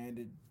 Man,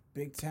 the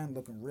Big Ten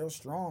looking real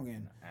strong.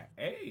 And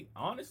hey,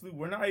 honestly,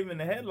 we're not even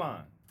the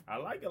headline. I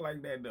like it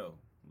like that, though.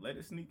 Let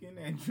it sneak in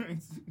there and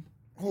drinks.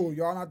 Who,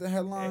 y'all not the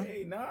headline?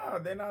 Hey, nah,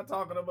 they're not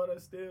talking about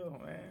us still,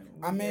 man.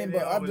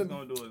 But of the,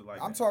 gonna do it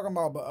like I'm that. talking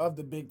about, but of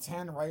the Big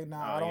Ten right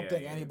now, I don't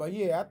think anybody.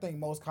 Yeah, I think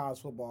most college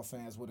football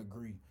fans would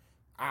agree.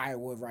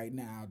 Iowa right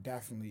now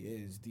definitely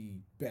is the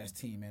best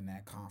team in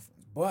that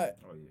conference. But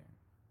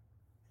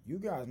you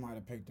guys might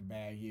have picked a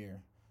bad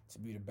year to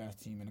be the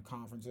best team in the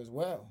conference as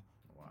well.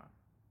 Why?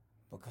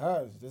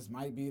 Because this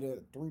might be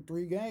through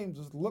 3 games,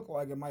 just look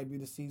like it might be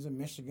the season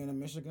Michigan and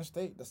Michigan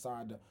State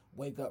decide to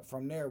wake up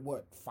from there.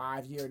 What,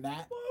 5-year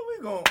nap? Well,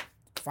 we gonna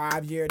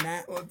 5-year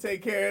nap? We'll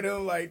take care of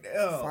them like that.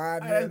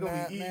 5-year that's gonna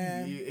nap, be easy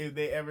man. if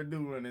they ever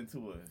do run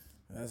into us.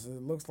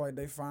 It looks like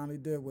they finally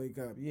did wake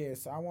up. Yeah,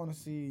 so I want to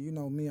see,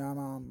 me,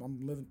 I'm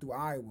living through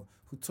Iowa,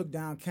 who took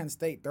down Kent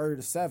State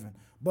 30-7.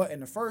 But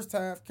in the first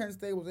half, Kent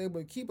State was able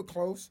to keep it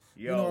close.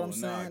 You know what I'm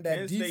saying? That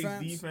Kent State's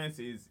defense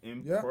is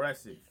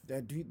impressive.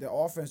 The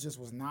offense just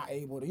was not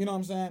able to, you know what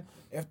I'm saying?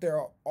 If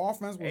their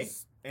offense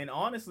was and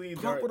honestly,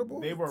 comfortable,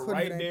 they were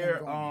right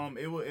there.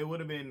 It would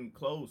have been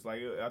close.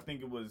 Like I think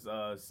it was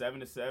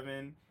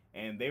 7-7.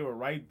 And they were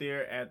right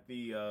there at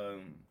the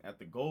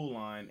goal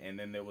line, and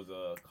then there was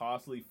a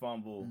costly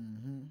fumble.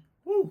 Mm-hmm.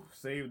 Whew,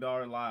 saved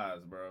our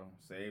lives, bro.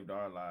 Saved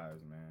our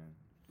lives, man.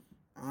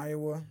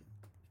 Iowa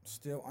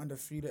still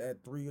undefeated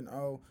at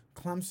 3-0.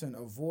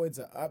 Clemson avoids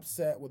an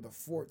upset with a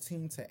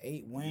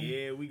 14-8 win.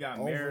 Yeah, we got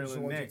over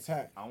Maryland Georgia next.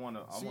 Tech. I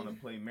wanna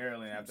play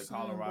Maryland after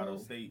Colorado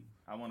State.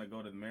 I wanna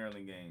go to the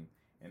Maryland game,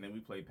 and then we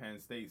play Penn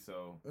State.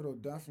 So it'll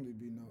definitely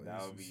be no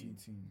ACC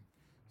team.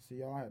 So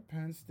y'all had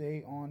Penn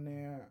State on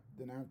there.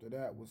 Then after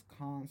that,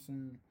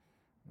 Wisconsin,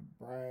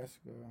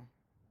 Nebraska.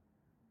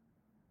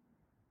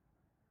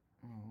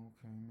 Oh,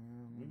 okay,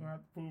 man. We're going to have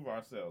to prove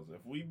ourselves.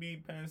 If we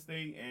beat Penn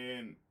State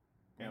and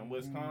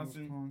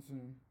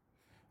Wisconsin.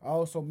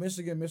 Oh, so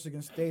Michigan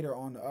State are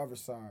on the other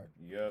side.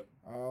 Yep.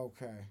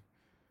 Okay.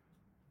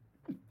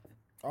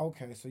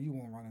 Okay, so you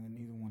won't run into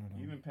neither one of them.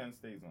 Even Penn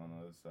State's on the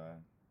other side.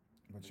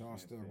 But y'all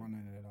still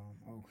running it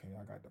on. Okay,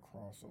 I got the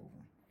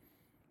crossover.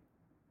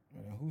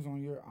 And then who's on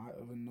your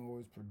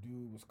Illinois,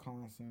 Purdue,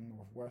 Wisconsin,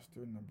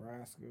 Northwestern,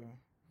 Nebraska,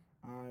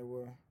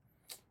 Iowa?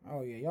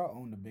 Oh, yeah, y'all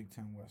own the Big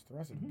Ten West. The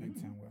rest of the Big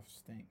Ten West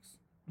stinks.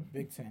 The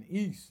Big Ten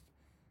East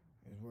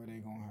is where they're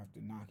going to have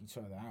to knock each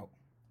other out.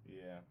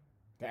 Yeah.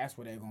 That's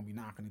where they're going to be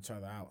knocking each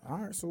other out. All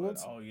right, so I'm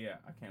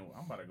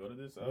about to go to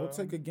this. We'll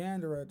take a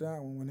gander at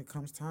that one when it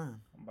comes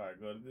time. I'm about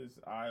to go to this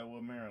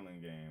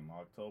Iowa-Maryland game,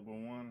 October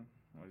 1.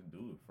 Let's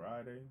do it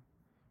Friday.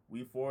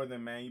 We 4 of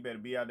them, man. You better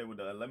be out there with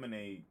the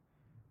lemonade.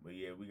 But,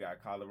 yeah, we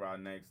got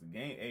Colorado next. The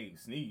game,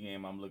 sneaky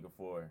game I'm looking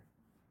for.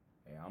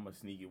 Hey, I'm a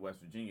sneaky West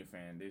Virginia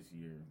fan this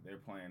year. They're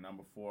playing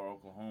number 4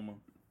 Oklahoma.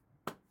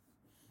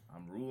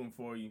 I'm rooting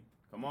for you.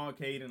 Come on,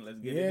 Caden, let's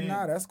get it in.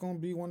 Yeah, that's going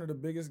to be one of the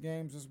biggest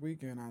games this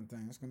weekend, I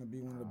think. It's going to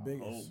be one of the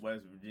biggest. I hope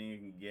West Virginia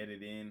can get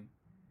it in.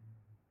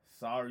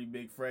 Sorry,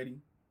 Big Freddie.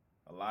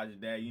 Elijah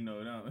Dad, you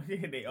know them.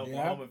 They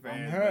Oklahoma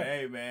fans. But,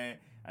 hey, man,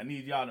 I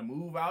need y'all to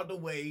move out the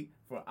way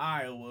for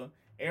Iowa.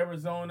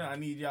 Arizona, I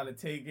need y'all to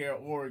take care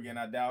of Oregon.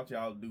 I doubt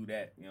y'all do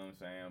that. You know what I'm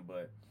saying?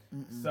 But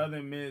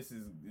Southern Miss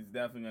is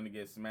definitely going to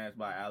get smashed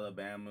by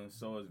Alabama.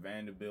 So is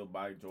Vanderbilt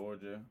by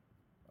Georgia.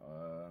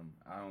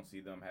 I don't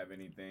see them have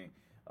anything.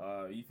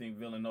 You think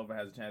Villanova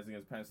has a chance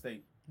against Penn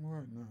State?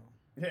 What? No.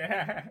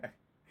 Yeah.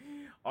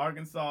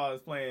 Arkansas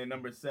is playing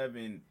number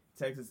 7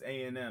 Texas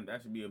A&M,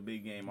 that should be a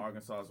big game.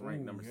 Arkansas is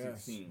ranked number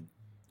 16.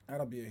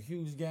 That'll be a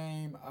huge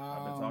game.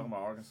 I've been talking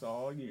about Arkansas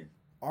all year.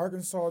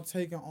 Arkansas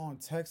taking on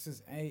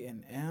Texas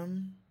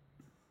A&M.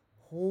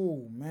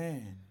 Oh,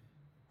 man.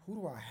 Who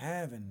do I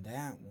have in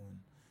that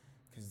one?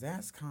 Because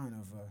that's kind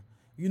of a...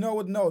 You know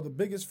what? No, the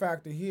biggest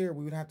factor here,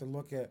 we would have to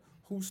look at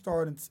who's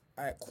starting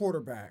at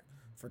quarterback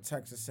for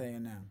Texas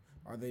A&M.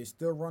 Are they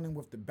still running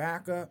with the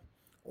backup,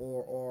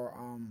 or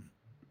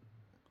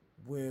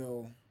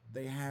will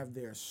they have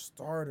their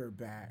starter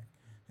back?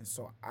 And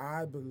so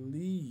I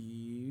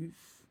believe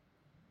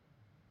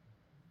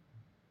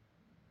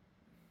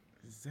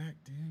Zach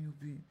Daniel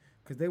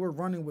because they were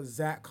running with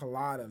Zach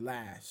Collada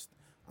last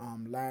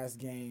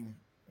game.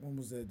 When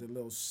was it? The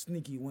little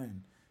sneaky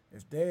win.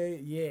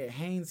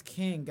 Haynes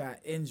King got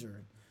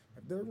injured.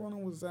 If they're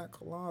running with Zach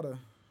Collada,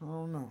 I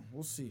don't know.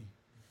 We'll see.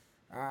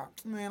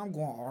 Man, I'm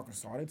going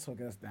Arkansas. They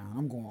took us down.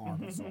 I'm going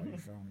Arkansas. You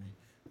feel me?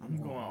 I'm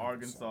going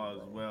Arkansas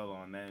as well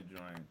on that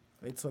joint.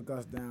 They took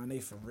us down. They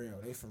for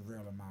real. They for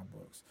real in my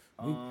books.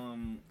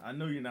 I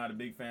know you're not a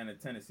big fan of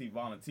Tennessee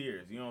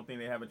Volunteers. You don't think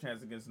they have a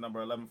chance against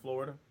number 11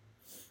 Florida?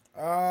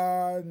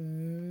 No.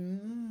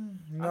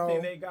 I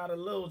think they got a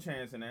little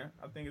chance in there.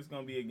 I think it's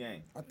going to be a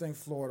game. I think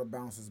Florida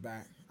bounces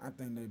back. I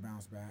think they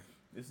bounce back.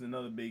 This is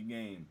another big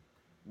game.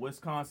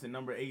 Wisconsin,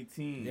 number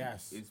 18,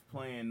 is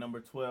playing number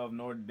 12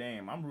 Notre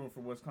Dame. I'm rooting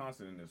for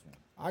Wisconsin in this one.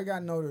 I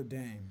got Notre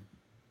Dame.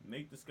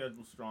 Make the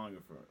schedule stronger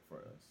for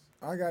us.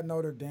 I got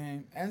Notre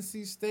Dame.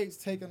 NC State's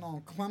taking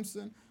on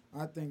Clemson.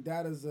 I think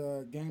that is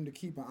a game to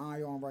keep an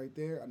eye on right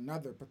there.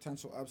 Another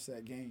potential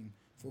upset game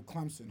for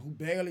Clemson, who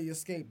barely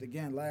escaped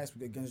again last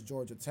week against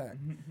Georgia Tech.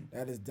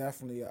 That is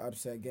definitely an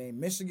upset game.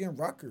 Michigan,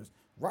 Rutgers.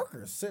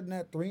 Rutgers sitting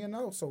at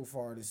 3-0 so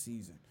far this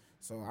season.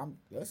 So I'll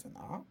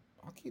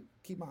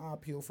keep my eye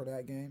peeled for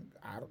that game.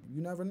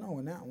 You never know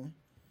in that one.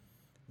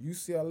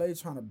 UCLA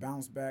trying to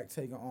bounce back,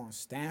 taking on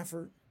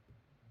Stanford.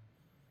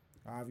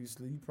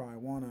 Obviously, you probably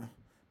want to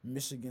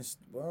Michigan.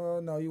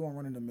 Well, no, you won't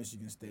run into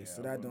Michigan State,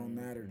 so that don't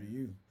matter to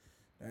you.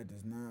 That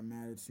does not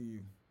matter to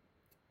you.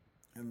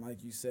 And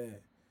like you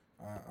said,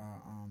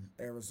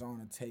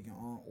 Arizona taking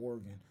on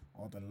Oregon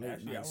or the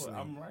late night slate.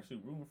 I'm actually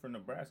rooting for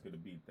Nebraska to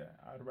beat that.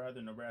 I'd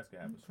rather Nebraska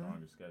have a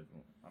stronger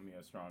schedule.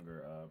 A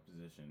stronger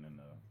position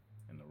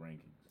in the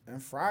rankings.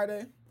 And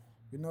Friday,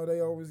 they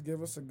always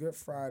give us a good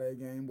Friday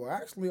game. Well,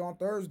 actually on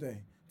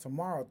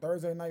tomorrow,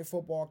 Thursday Night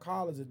Football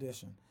College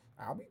Edition.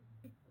 I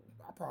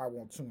probably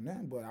won't tune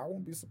in, but I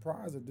won't be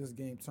surprised if this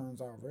game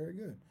turns out very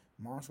good.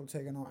 Marshall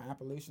taking on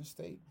Appalachian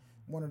State.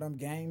 One of them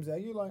games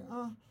that you're like,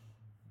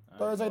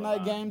 Thursday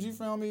night games, you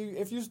feel me?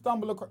 If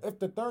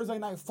the Thursday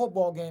night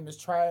football game is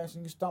trash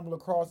and you stumble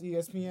across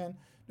ESPN,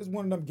 this is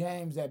one of them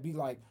games that be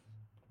like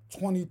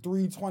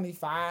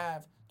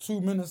 23-25,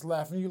 2 minutes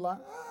left, and you're like,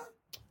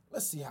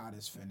 let's see how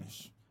this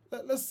finish.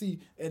 Let's see.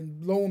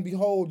 And lo and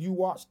behold, you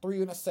watch 3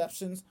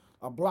 interceptions,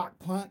 a block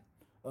punt,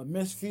 a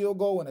missed field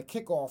goal, and a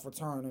kickoff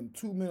return in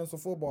 2 minutes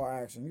of football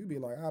action. You'd be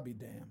like, I'll be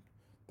damned.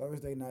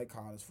 Thursday night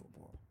college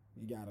football.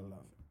 You gotta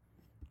love it.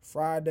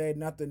 Friday,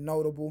 nothing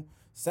notable.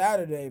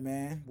 Saturday,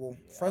 man. Well,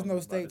 Fresno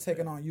State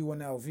taking on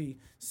UNLV.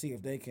 See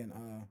if they can.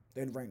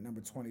 They're ranked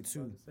number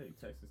 22.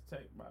 Texas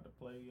Tech about to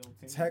play your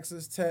team.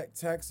 Texas Tech.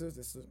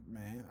 This is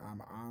man.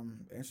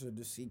 I'm interested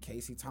to see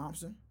Casey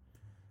Thompson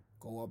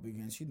go up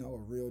against a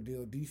real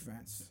deal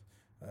defense.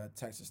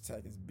 Texas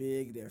Tech is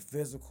big. They're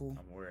physical.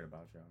 I'm worried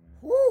about y'all, man.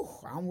 Woo!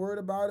 I'm worried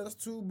about us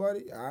too,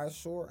 buddy. I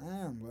sure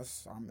am.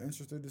 I'm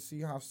interested to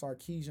see how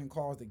Sarkisian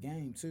calls the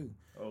game too.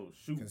 Oh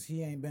shoot! Because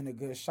he ain't been a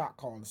good shot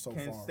caller so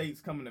far. Kent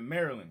State's coming to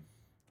Maryland.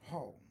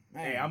 Oh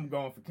man! Hey, I'm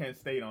going for Kent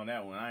State on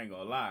that one. I ain't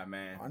gonna lie,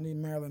 man. I need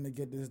Maryland to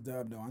get this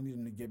dub though. I need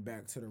them to get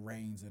back to the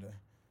reins of the.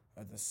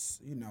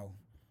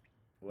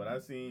 What I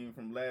seen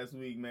from last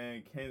week,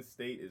 man. Kent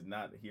State is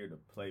not here to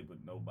play with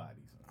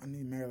nobody. So. I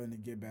need Maryland to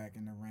get back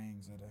in the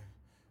reins of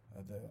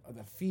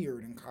the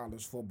feared in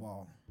college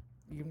football.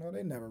 Even though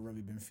they never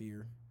really been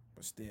feared,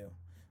 but still,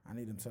 I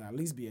need them to at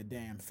least be a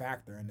damn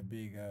factor in the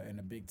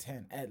Big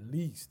Ten. At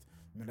least,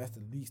 that's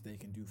the least they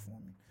can do for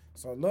me.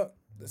 So look,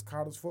 this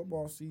college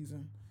football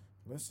season,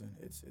 listen,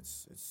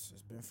 it's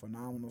been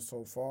phenomenal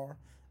so far.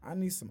 I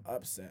need some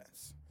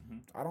upsets.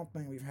 Mm-hmm. I don't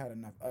think we've had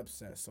enough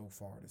upsets so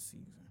far this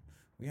season.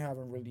 We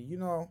haven't really,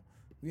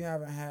 we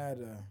haven't had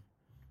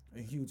a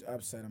huge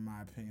upset in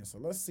my opinion. So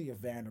let's see if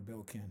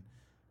Vanderbilt can.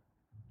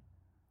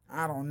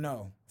 I don't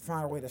know.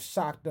 Find a way to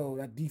shock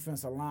that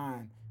defensive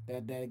line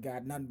that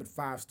got nothing but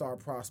 5-star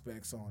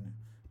prospects on it.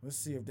 Let's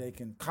see if they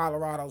can.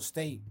 Colorado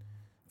State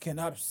can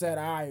upset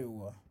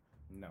Iowa.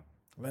 No.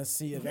 Let's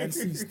see if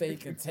NC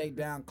State can take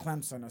down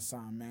Clemson or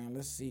something, man.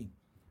 Let's see.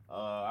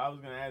 I was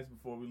going to ask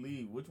before we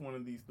leave, which one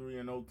of these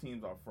 3-0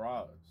 teams are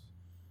frauds?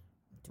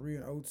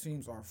 3-0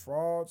 teams are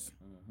frauds.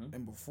 Mm-hmm.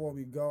 And before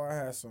we go, I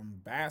have some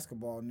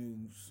basketball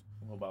news.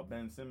 What about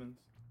Ben Simmons?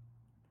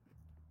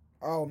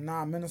 Oh,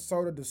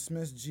 Minnesota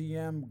dismissed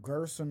GM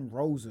Gerson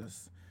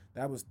Rosas.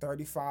 That was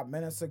 35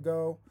 minutes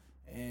ago.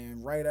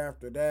 And right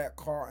after that,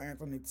 Karl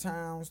Anthony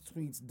Towns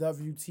tweets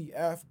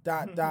WTF ...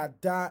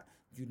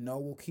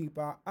 we'll keep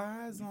our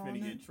eyes You on finna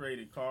it. get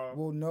traded, Carl.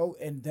 We'll know,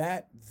 and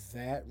that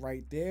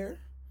right there,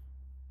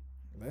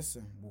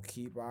 listen, we'll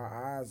keep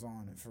our eyes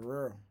on it, for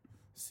real.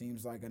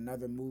 Seems like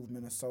another move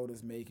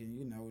Minnesota's making,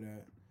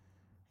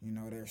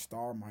 their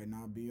star might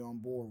not be on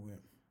board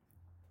with.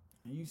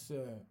 And you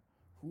said,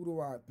 who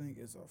do I think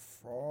is a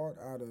fraud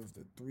out of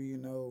the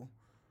 3-0?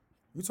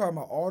 You talking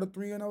about all the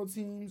 3-0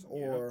 teams,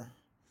 or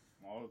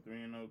all the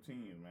 3-0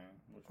 teams, man?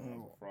 Which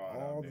one's a fraud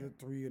all out there?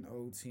 the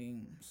 3-0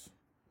 teams?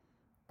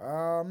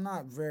 I'm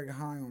not very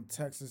high on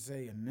Texas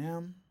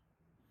A&M.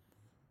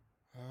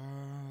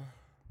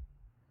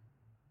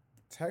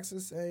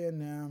 Texas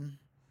A&M.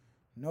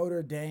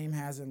 Notre Dame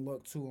hasn't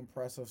looked too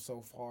impressive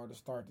so far to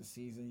start the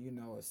season.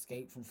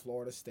 Escape from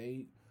Florida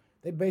State.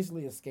 They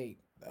basically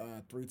escaped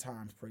 3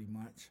 times pretty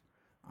much.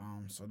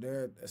 So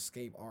they're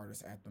escape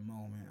artists at the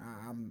moment.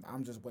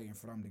 I'm just waiting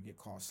for them to get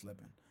caught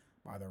slipping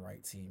by the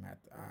right team.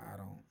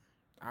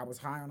 I was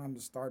high on them to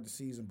start the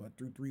season, but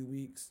through 3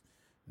 weeks,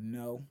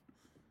 no.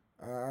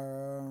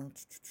 A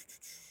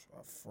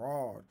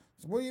fraud.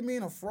 So what do you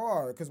mean a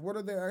fraud? Because what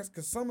are they?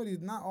 Because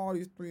not all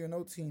these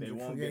 3-0 teams They are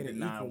won't get created to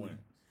 9 equally. wins.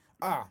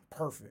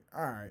 Perfect.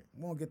 All right,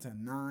 we won't get to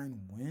 9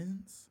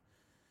 wins.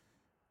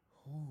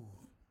 Ooh.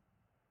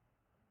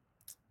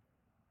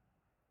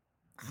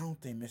 I don't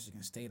think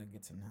Michigan State will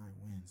get to 9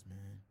 wins,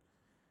 man.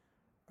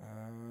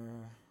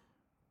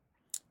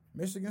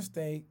 Michigan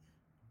State.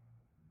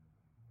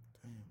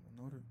 Damn,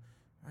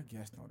 I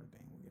guess Notre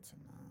Dame will get to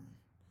 9.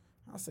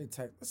 Let's say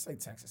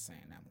Texas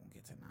A&M won't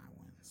get to 9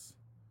 wins.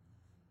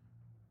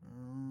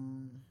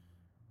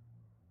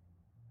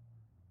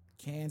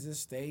 Kansas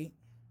State.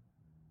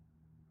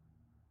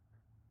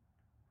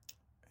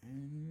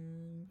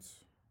 And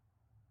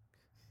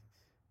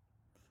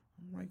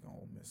I'm ranking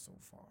Ole Miss so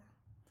far.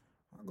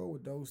 I'll go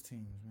with those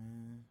teams,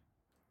 man.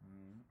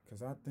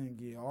 Because I think,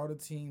 all the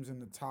teams in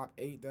the top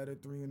 8 that are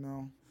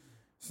 3-0.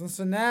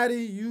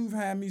 Cincinnati, you've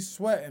had me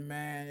sweating,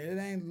 man. It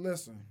ain't,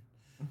 listen.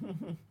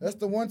 That's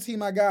the one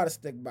team I got to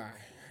stick by.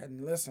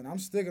 And listen, I'm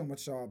sticking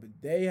with y'all, but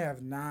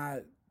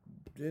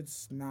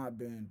it's not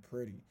been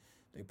pretty.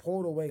 They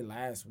pulled away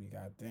last week,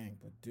 I think,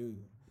 but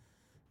dude.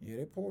 Yeah,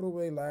 they pulled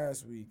away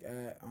last week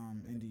at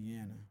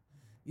Indiana.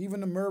 Even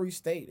the Murray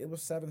State, it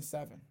was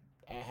 7-7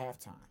 at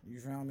halftime. You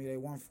feel me? They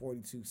won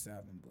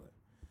 42-7, but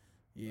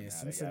yeah,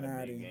 Cincinnati. They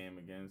got a big game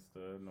against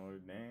Notre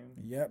Dame.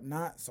 Yep,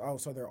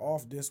 so they're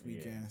off this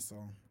weekend. Yeah.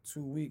 So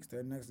 2 weeks,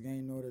 their next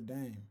game, Notre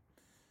Dame.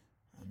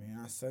 I mean,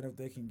 I said if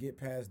they can get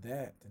past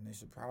that, then they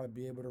should probably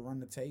be able to run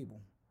the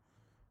table.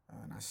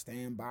 And I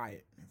stand by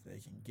it. If they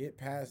can get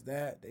past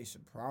that, they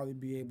should probably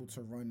be able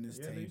to run this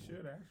table. Yeah, they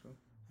should, actually.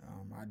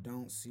 I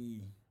don't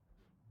see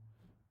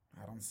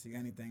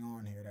anything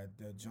on here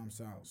that jumps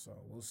out, so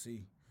we'll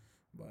see.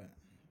 But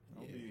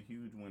it'll be a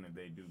huge win if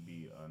they do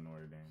beat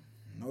Notre Dame.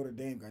 Notre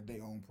Dame got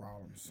their own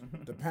problems.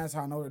 Depends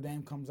how Notre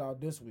Dame comes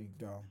out this week,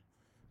 though,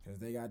 because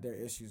they got their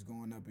issues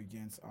going up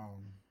against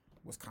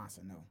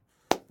Wisconsin, though.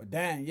 But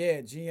dang,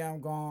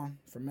 GM gone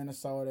from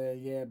Minnesota.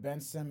 Yeah,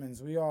 Ben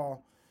Simmons. We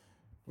all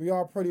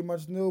pretty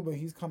much knew, but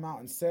he's come out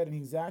and said, and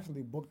he's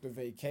actually booked a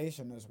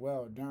vacation as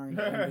well during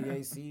the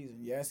NBA season.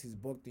 Yes, he's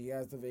booked. He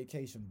has the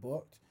vacation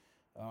booked.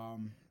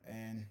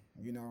 And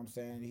you know what I'm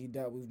saying?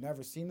 We've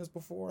never seen this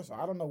before, so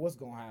I don't know what's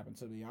going to happen,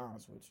 to be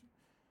honest with you.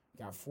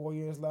 Got 4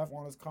 years left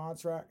on his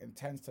contract,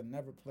 intends to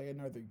never play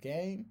another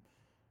game,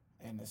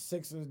 and the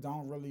Sixers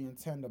don't really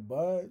intend to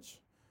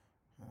budge.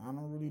 I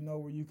don't really know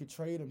where you could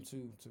trade him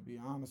to be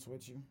honest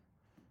with you.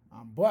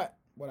 But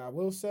what I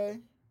will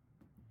say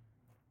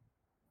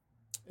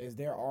is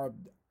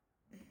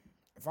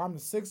if I'm the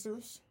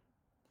Sixers,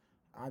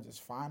 I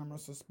just fine him or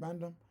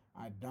suspend him.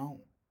 I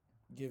don't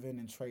give in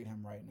and trade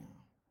him right now.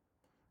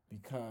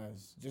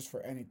 Because, just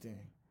for anything.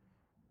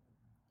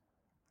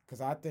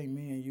 Because I think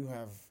me and you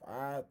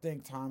I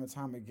think time and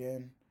time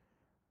again,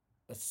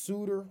 a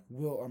suitor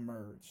will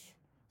emerge.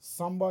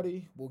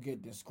 Somebody will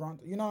get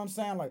disgruntled. You know what I'm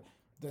saying? Like,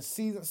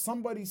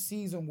 somebody's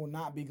season will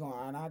not be going.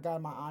 And I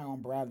got my eye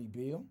on Bradley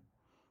Beal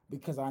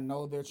because I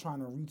know they're trying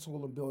to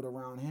retool and build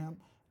around him.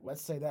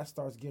 Let's say that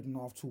starts getting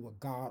off to a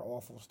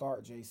god-awful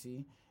start,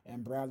 JC,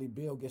 and Bradley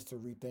Beal gets to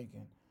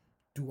rethinking,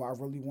 do I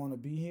really want to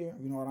be here?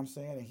 You know what I'm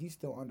saying? And he's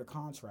still under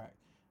contract.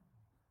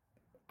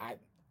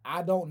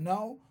 I don't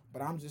know,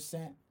 but I'm just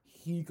saying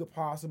he could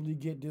possibly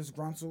get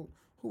disgruntled.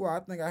 I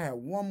think I had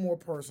one more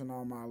person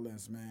on my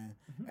list, man.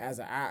 As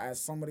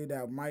somebody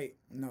that might,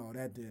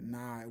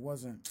 it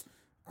wasn't.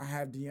 I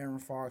have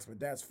De'Aaron Fox, but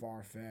that's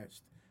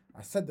far-fetched.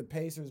 I said the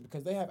Pacers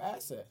because they have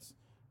assets.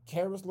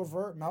 Karis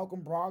LeVert,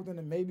 Malcolm Brogdon,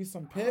 and maybe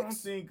some picks. I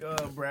don't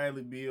think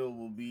Bradley Beal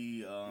will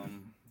be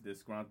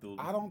disgruntled.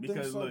 I don't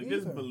think so either.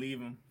 Just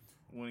believe him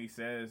when he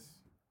says,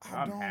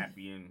 I'm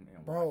happy and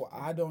bro,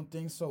 I don't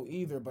think so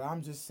either, but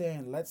I'm just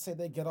saying, let's say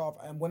they get off.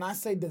 And when I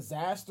say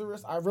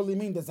disastrous, I really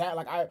mean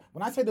disaster.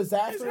 When I say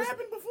disastrous. It's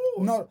happened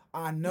before. No,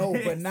 I know,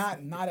 but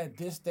not at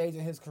this stage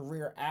of his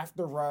career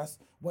after Russ.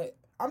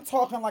 I'm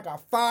talking like a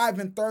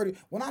 5-30.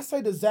 When I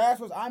say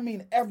disastrous, I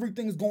mean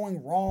everything's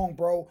going wrong,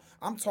 bro.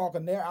 I'm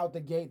talking they're out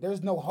the gate.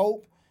 There's no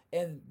hope.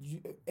 and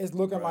it's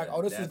looking like,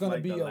 oh, this is gonna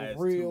like be the a last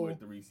real 2 or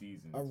 3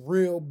 seasons. a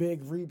real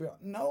big rebuild.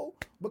 No,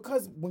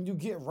 because when you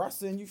get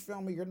Russ in, you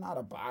feel me, you're not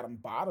a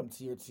bottom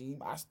tier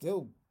team. I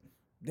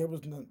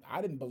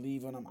didn't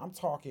believe in him. I'm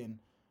talking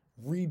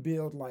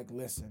rebuild. Like,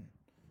 listen,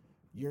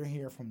 you're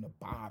here from the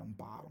bottom.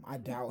 I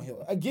doubt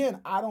he'll. Again,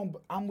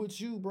 I'm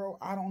with you, bro.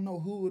 I don't know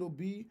who it'll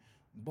be,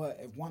 but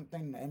if one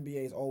thing the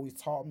NBA's always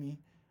taught me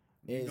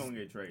He's is gonna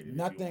get traded.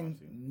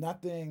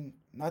 nothing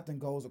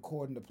goes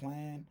according to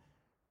plan.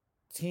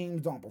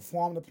 Teams don't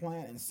perform the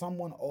plan, and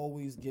someone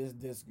always gets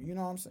this. You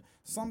know what I'm saying?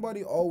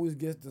 Somebody always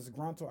gets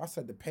disgruntled. I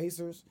said the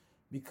Pacers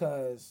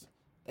because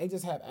they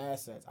just have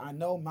assets. I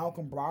know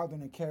Malcolm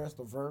Brogdon and Karis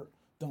LeVert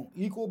don't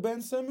equal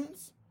Ben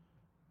Simmons.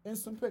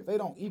 Instant pick. They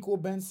don't equal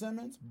Ben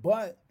Simmons,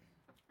 but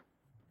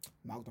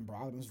Malcolm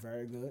Brogdon's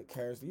very good.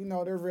 Karis,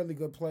 they're really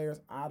good players.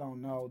 I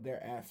don't know.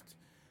 They're effed.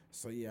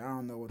 So, yeah, I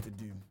don't know what to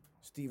do.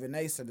 Stephen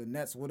A. said the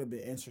Nets would have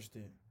been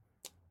interested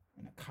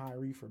in a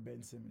Kyrie for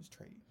Ben Simmons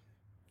trade.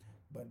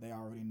 But they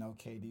already know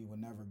KD would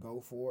never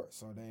go for it,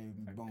 so they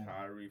boom.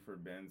 Kyrie for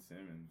Ben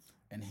Simmons.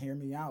 And hear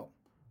me out,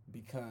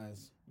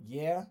 because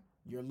yeah,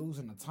 you're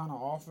losing a ton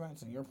of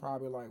offense, and you're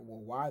probably like,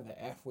 well, why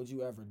the F would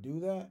you ever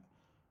do that?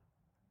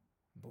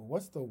 But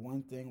what's the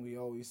one thing we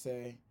always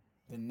say?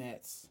 The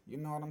Nets. You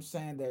know what I'm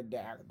saying?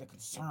 The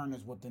concern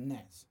is with the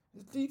Nets.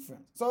 It's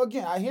defense. So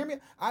again, hear me.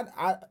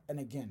 And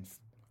again,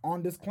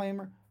 on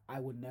disclaimer, I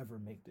would never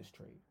make this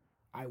trade.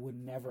 I would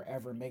never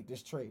ever make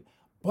this trade.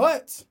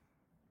 But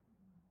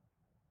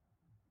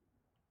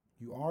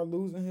you are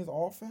losing his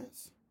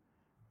offense.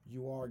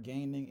 You are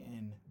gaining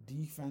in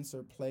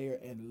defensive player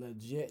and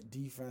legit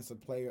defensive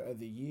player of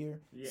the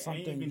year. Yeah,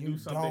 something and you can do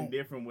something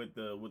different with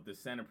the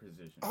center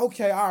position.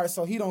 Okay, all right.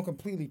 So he don't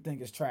completely think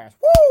it's trash.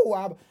 Woo!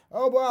 I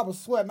was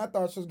sweating. I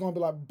thought she was gonna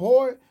be like,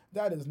 boy,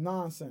 that is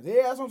nonsense.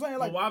 Yeah, that's what I'm saying.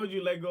 Like, why would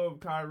you let go of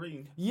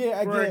Kyrie?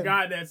 Yeah, for a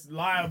guy that's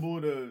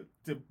liable to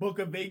book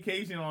a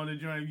vacation on the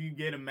joint if you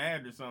get him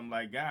mad or something.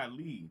 Like, God,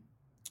 leave.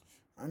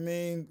 I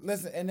mean,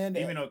 listen, and then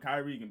even though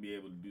Kyrie can be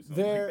able to do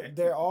something like that.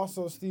 They're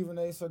also, Stephen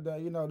A. said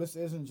that, this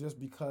isn't just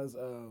because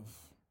of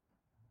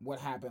what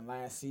happened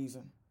last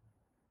season.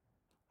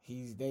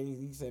 He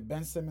said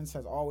Ben Simmons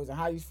has always, and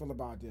how you feel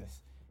about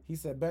this? He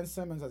said Ben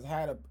Simmons has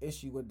had an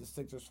issue with the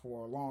Sixers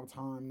for a long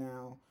time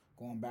now,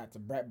 going back to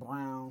Brett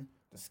Brown,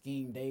 the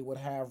scheme they would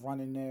have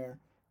running there.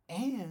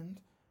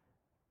 And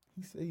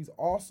he said he's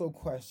also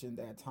questioned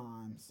at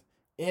times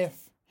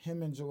if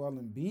him and Joel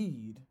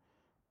Embiid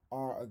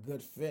are a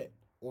good fit.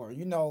 Or,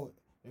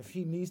 if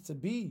he needs to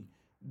be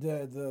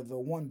the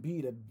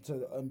 1B to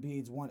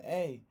Embiid's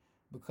 1A,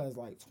 because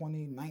like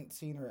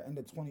 2019 or end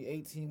of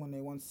 2018 when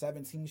they won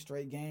 17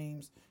 straight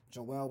games,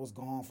 Joel was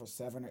gone for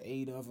 7 or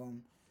 8 of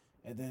them.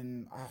 And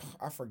then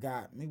I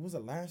forgot. Maybe was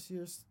it last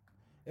year's?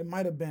 It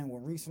might have been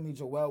when recently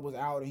Joel was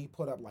out and he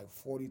put up like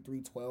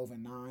 43, 12,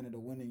 and 9 in the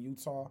win in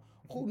Utah.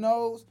 Who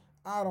knows?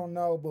 I don't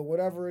know. But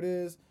whatever it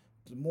is,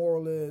 the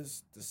moral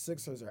is the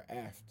Sixers are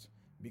effed.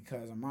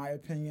 Because in my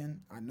opinion,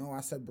 I know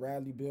I said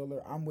Bradley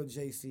Beal. I'm with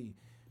JC.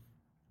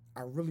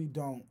 I really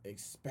don't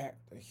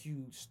expect a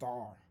huge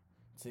star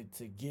to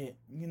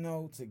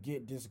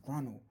get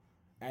disgruntled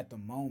at the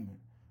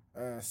moment.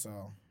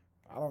 So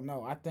I don't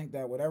know. I think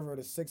that whatever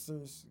the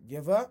Sixers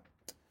give up,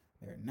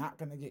 they're not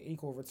gonna get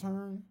equal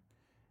return.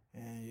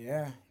 And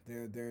yeah,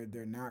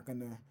 they're not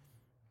gonna.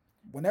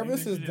 Whenever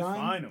this is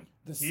done,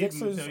 the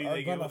Sixers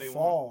are gonna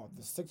fall.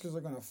 The Sixers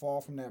are gonna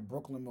fall from that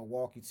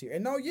Brooklyn-Milwaukee tier.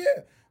 And no, yeah,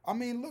 I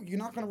mean, look, you're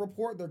not gonna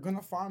report they're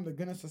gonna fire him, they're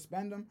gonna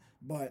suspend him.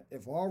 But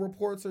if all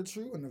reports are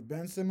true, and if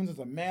Ben Simmons is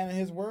a man of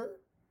his word,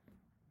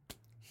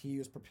 he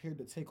is prepared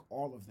to take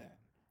all of that.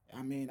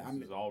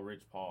 This is all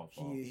Rich Paul's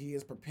fault. He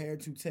is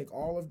prepared to take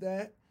all of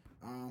that.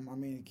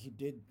 He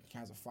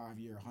has a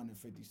 5-year,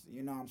 150.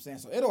 You know what I'm saying?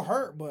 So it'll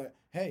hurt, but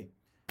hey,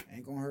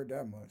 ain't gonna hurt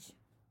that much.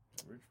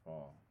 Rich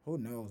Paul. Who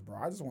knows, bro?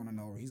 I just want to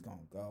know where he's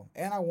gonna go,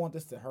 and I want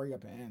this to hurry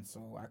up and end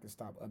so I can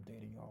stop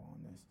updating y'all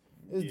on this.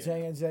 It's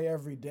J&J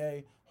every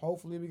day.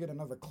 Hopefully, we get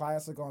another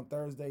classic on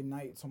Thursday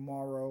night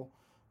tomorrow.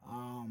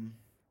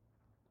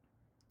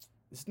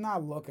 It's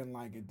not looking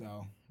like it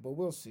though, but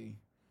we'll see.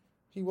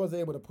 He was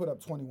able to put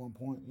up 21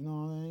 points. You know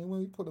what I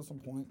mean? He put up some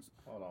points.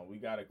 Hold on, we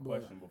got a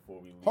question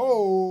before we leave.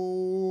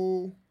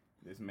 Oh,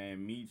 this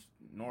man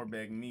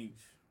Norbeg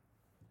Meach.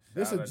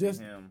 This is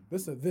just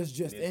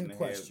in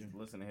question.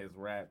 Listen to his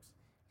raps.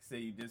 He said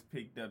you just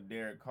picked up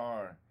Derek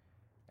Carr,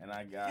 and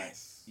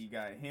you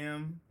got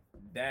him,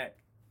 Dak,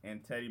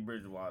 and Teddy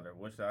Bridgewater.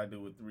 What should I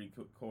do with 3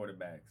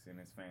 quarterbacks in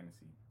his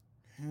fantasy?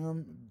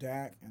 Him,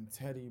 Dak, and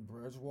Teddy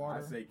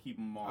Bridgewater. I say keep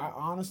them all. I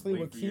honestly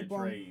would keep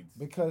them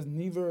because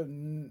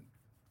none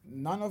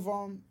of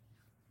them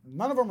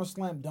are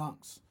slam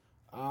dunks.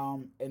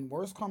 And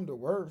worst come to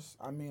worst,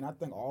 I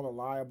think all are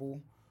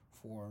liable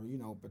for,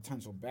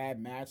 potential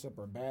bad matchup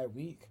or bad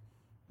week.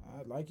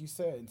 Like you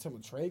said, until a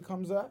trade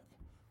comes up,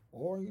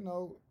 or,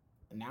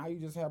 now you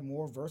just have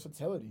more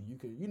versatility. You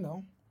could, you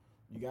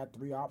got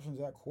 3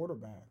 options at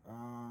quarterback.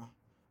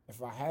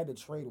 If I had to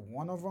trade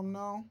one of them,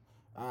 though,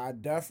 I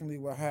definitely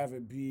would have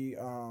it be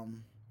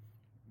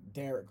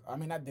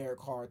not Derek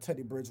Carr,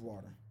 Teddy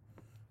Bridgewater.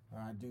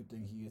 I do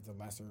think he is the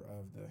lesser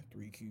of the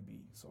 3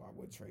 QB, so I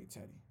would trade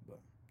Teddy. But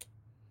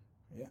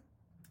yeah.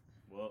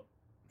 Well,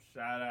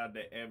 shout out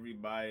to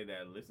everybody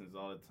that listens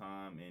all the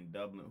time in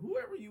Dublin.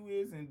 Whoever you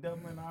is in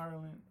Dublin,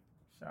 Ireland,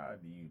 shout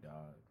out to you,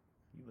 dog.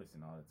 You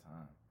listen all the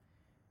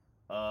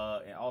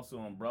time. And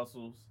also in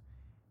Brussels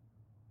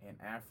and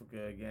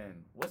Africa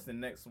again. What's the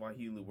next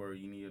Swahili word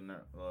you need to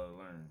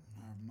learn?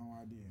 I have no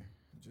idea.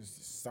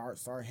 Just start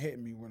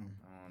hitting me with them.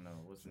 I don't know.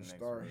 What's the Just next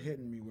start word?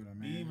 hitting me with them,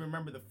 Do man. you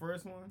remember the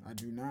first one? I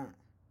do not.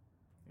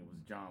 It was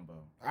Jumbo.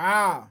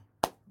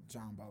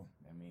 Jumbo.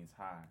 That means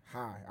high.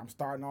 Hi. I'm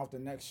starting off the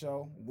next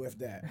show with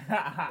that.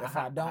 If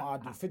I don't, I'll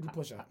do 50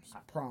 push-ups. I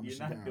promise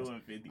You're you not guys.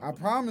 doing 50. I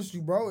promise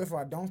you, bro. If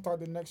I don't start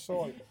the next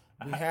show,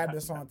 we have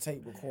this on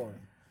tape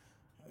recording.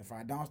 If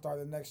I don't start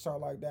the next show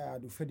like that, I'll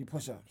do 50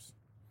 push-ups.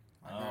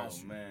 I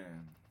got you.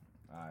 Man.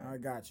 All right. I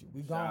got you.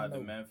 We Shout gone out to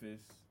though.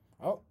 Memphis.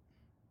 Oh,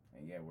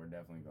 And yeah, we're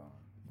definitely gone.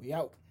 we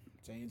out.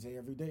 J&J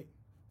every day.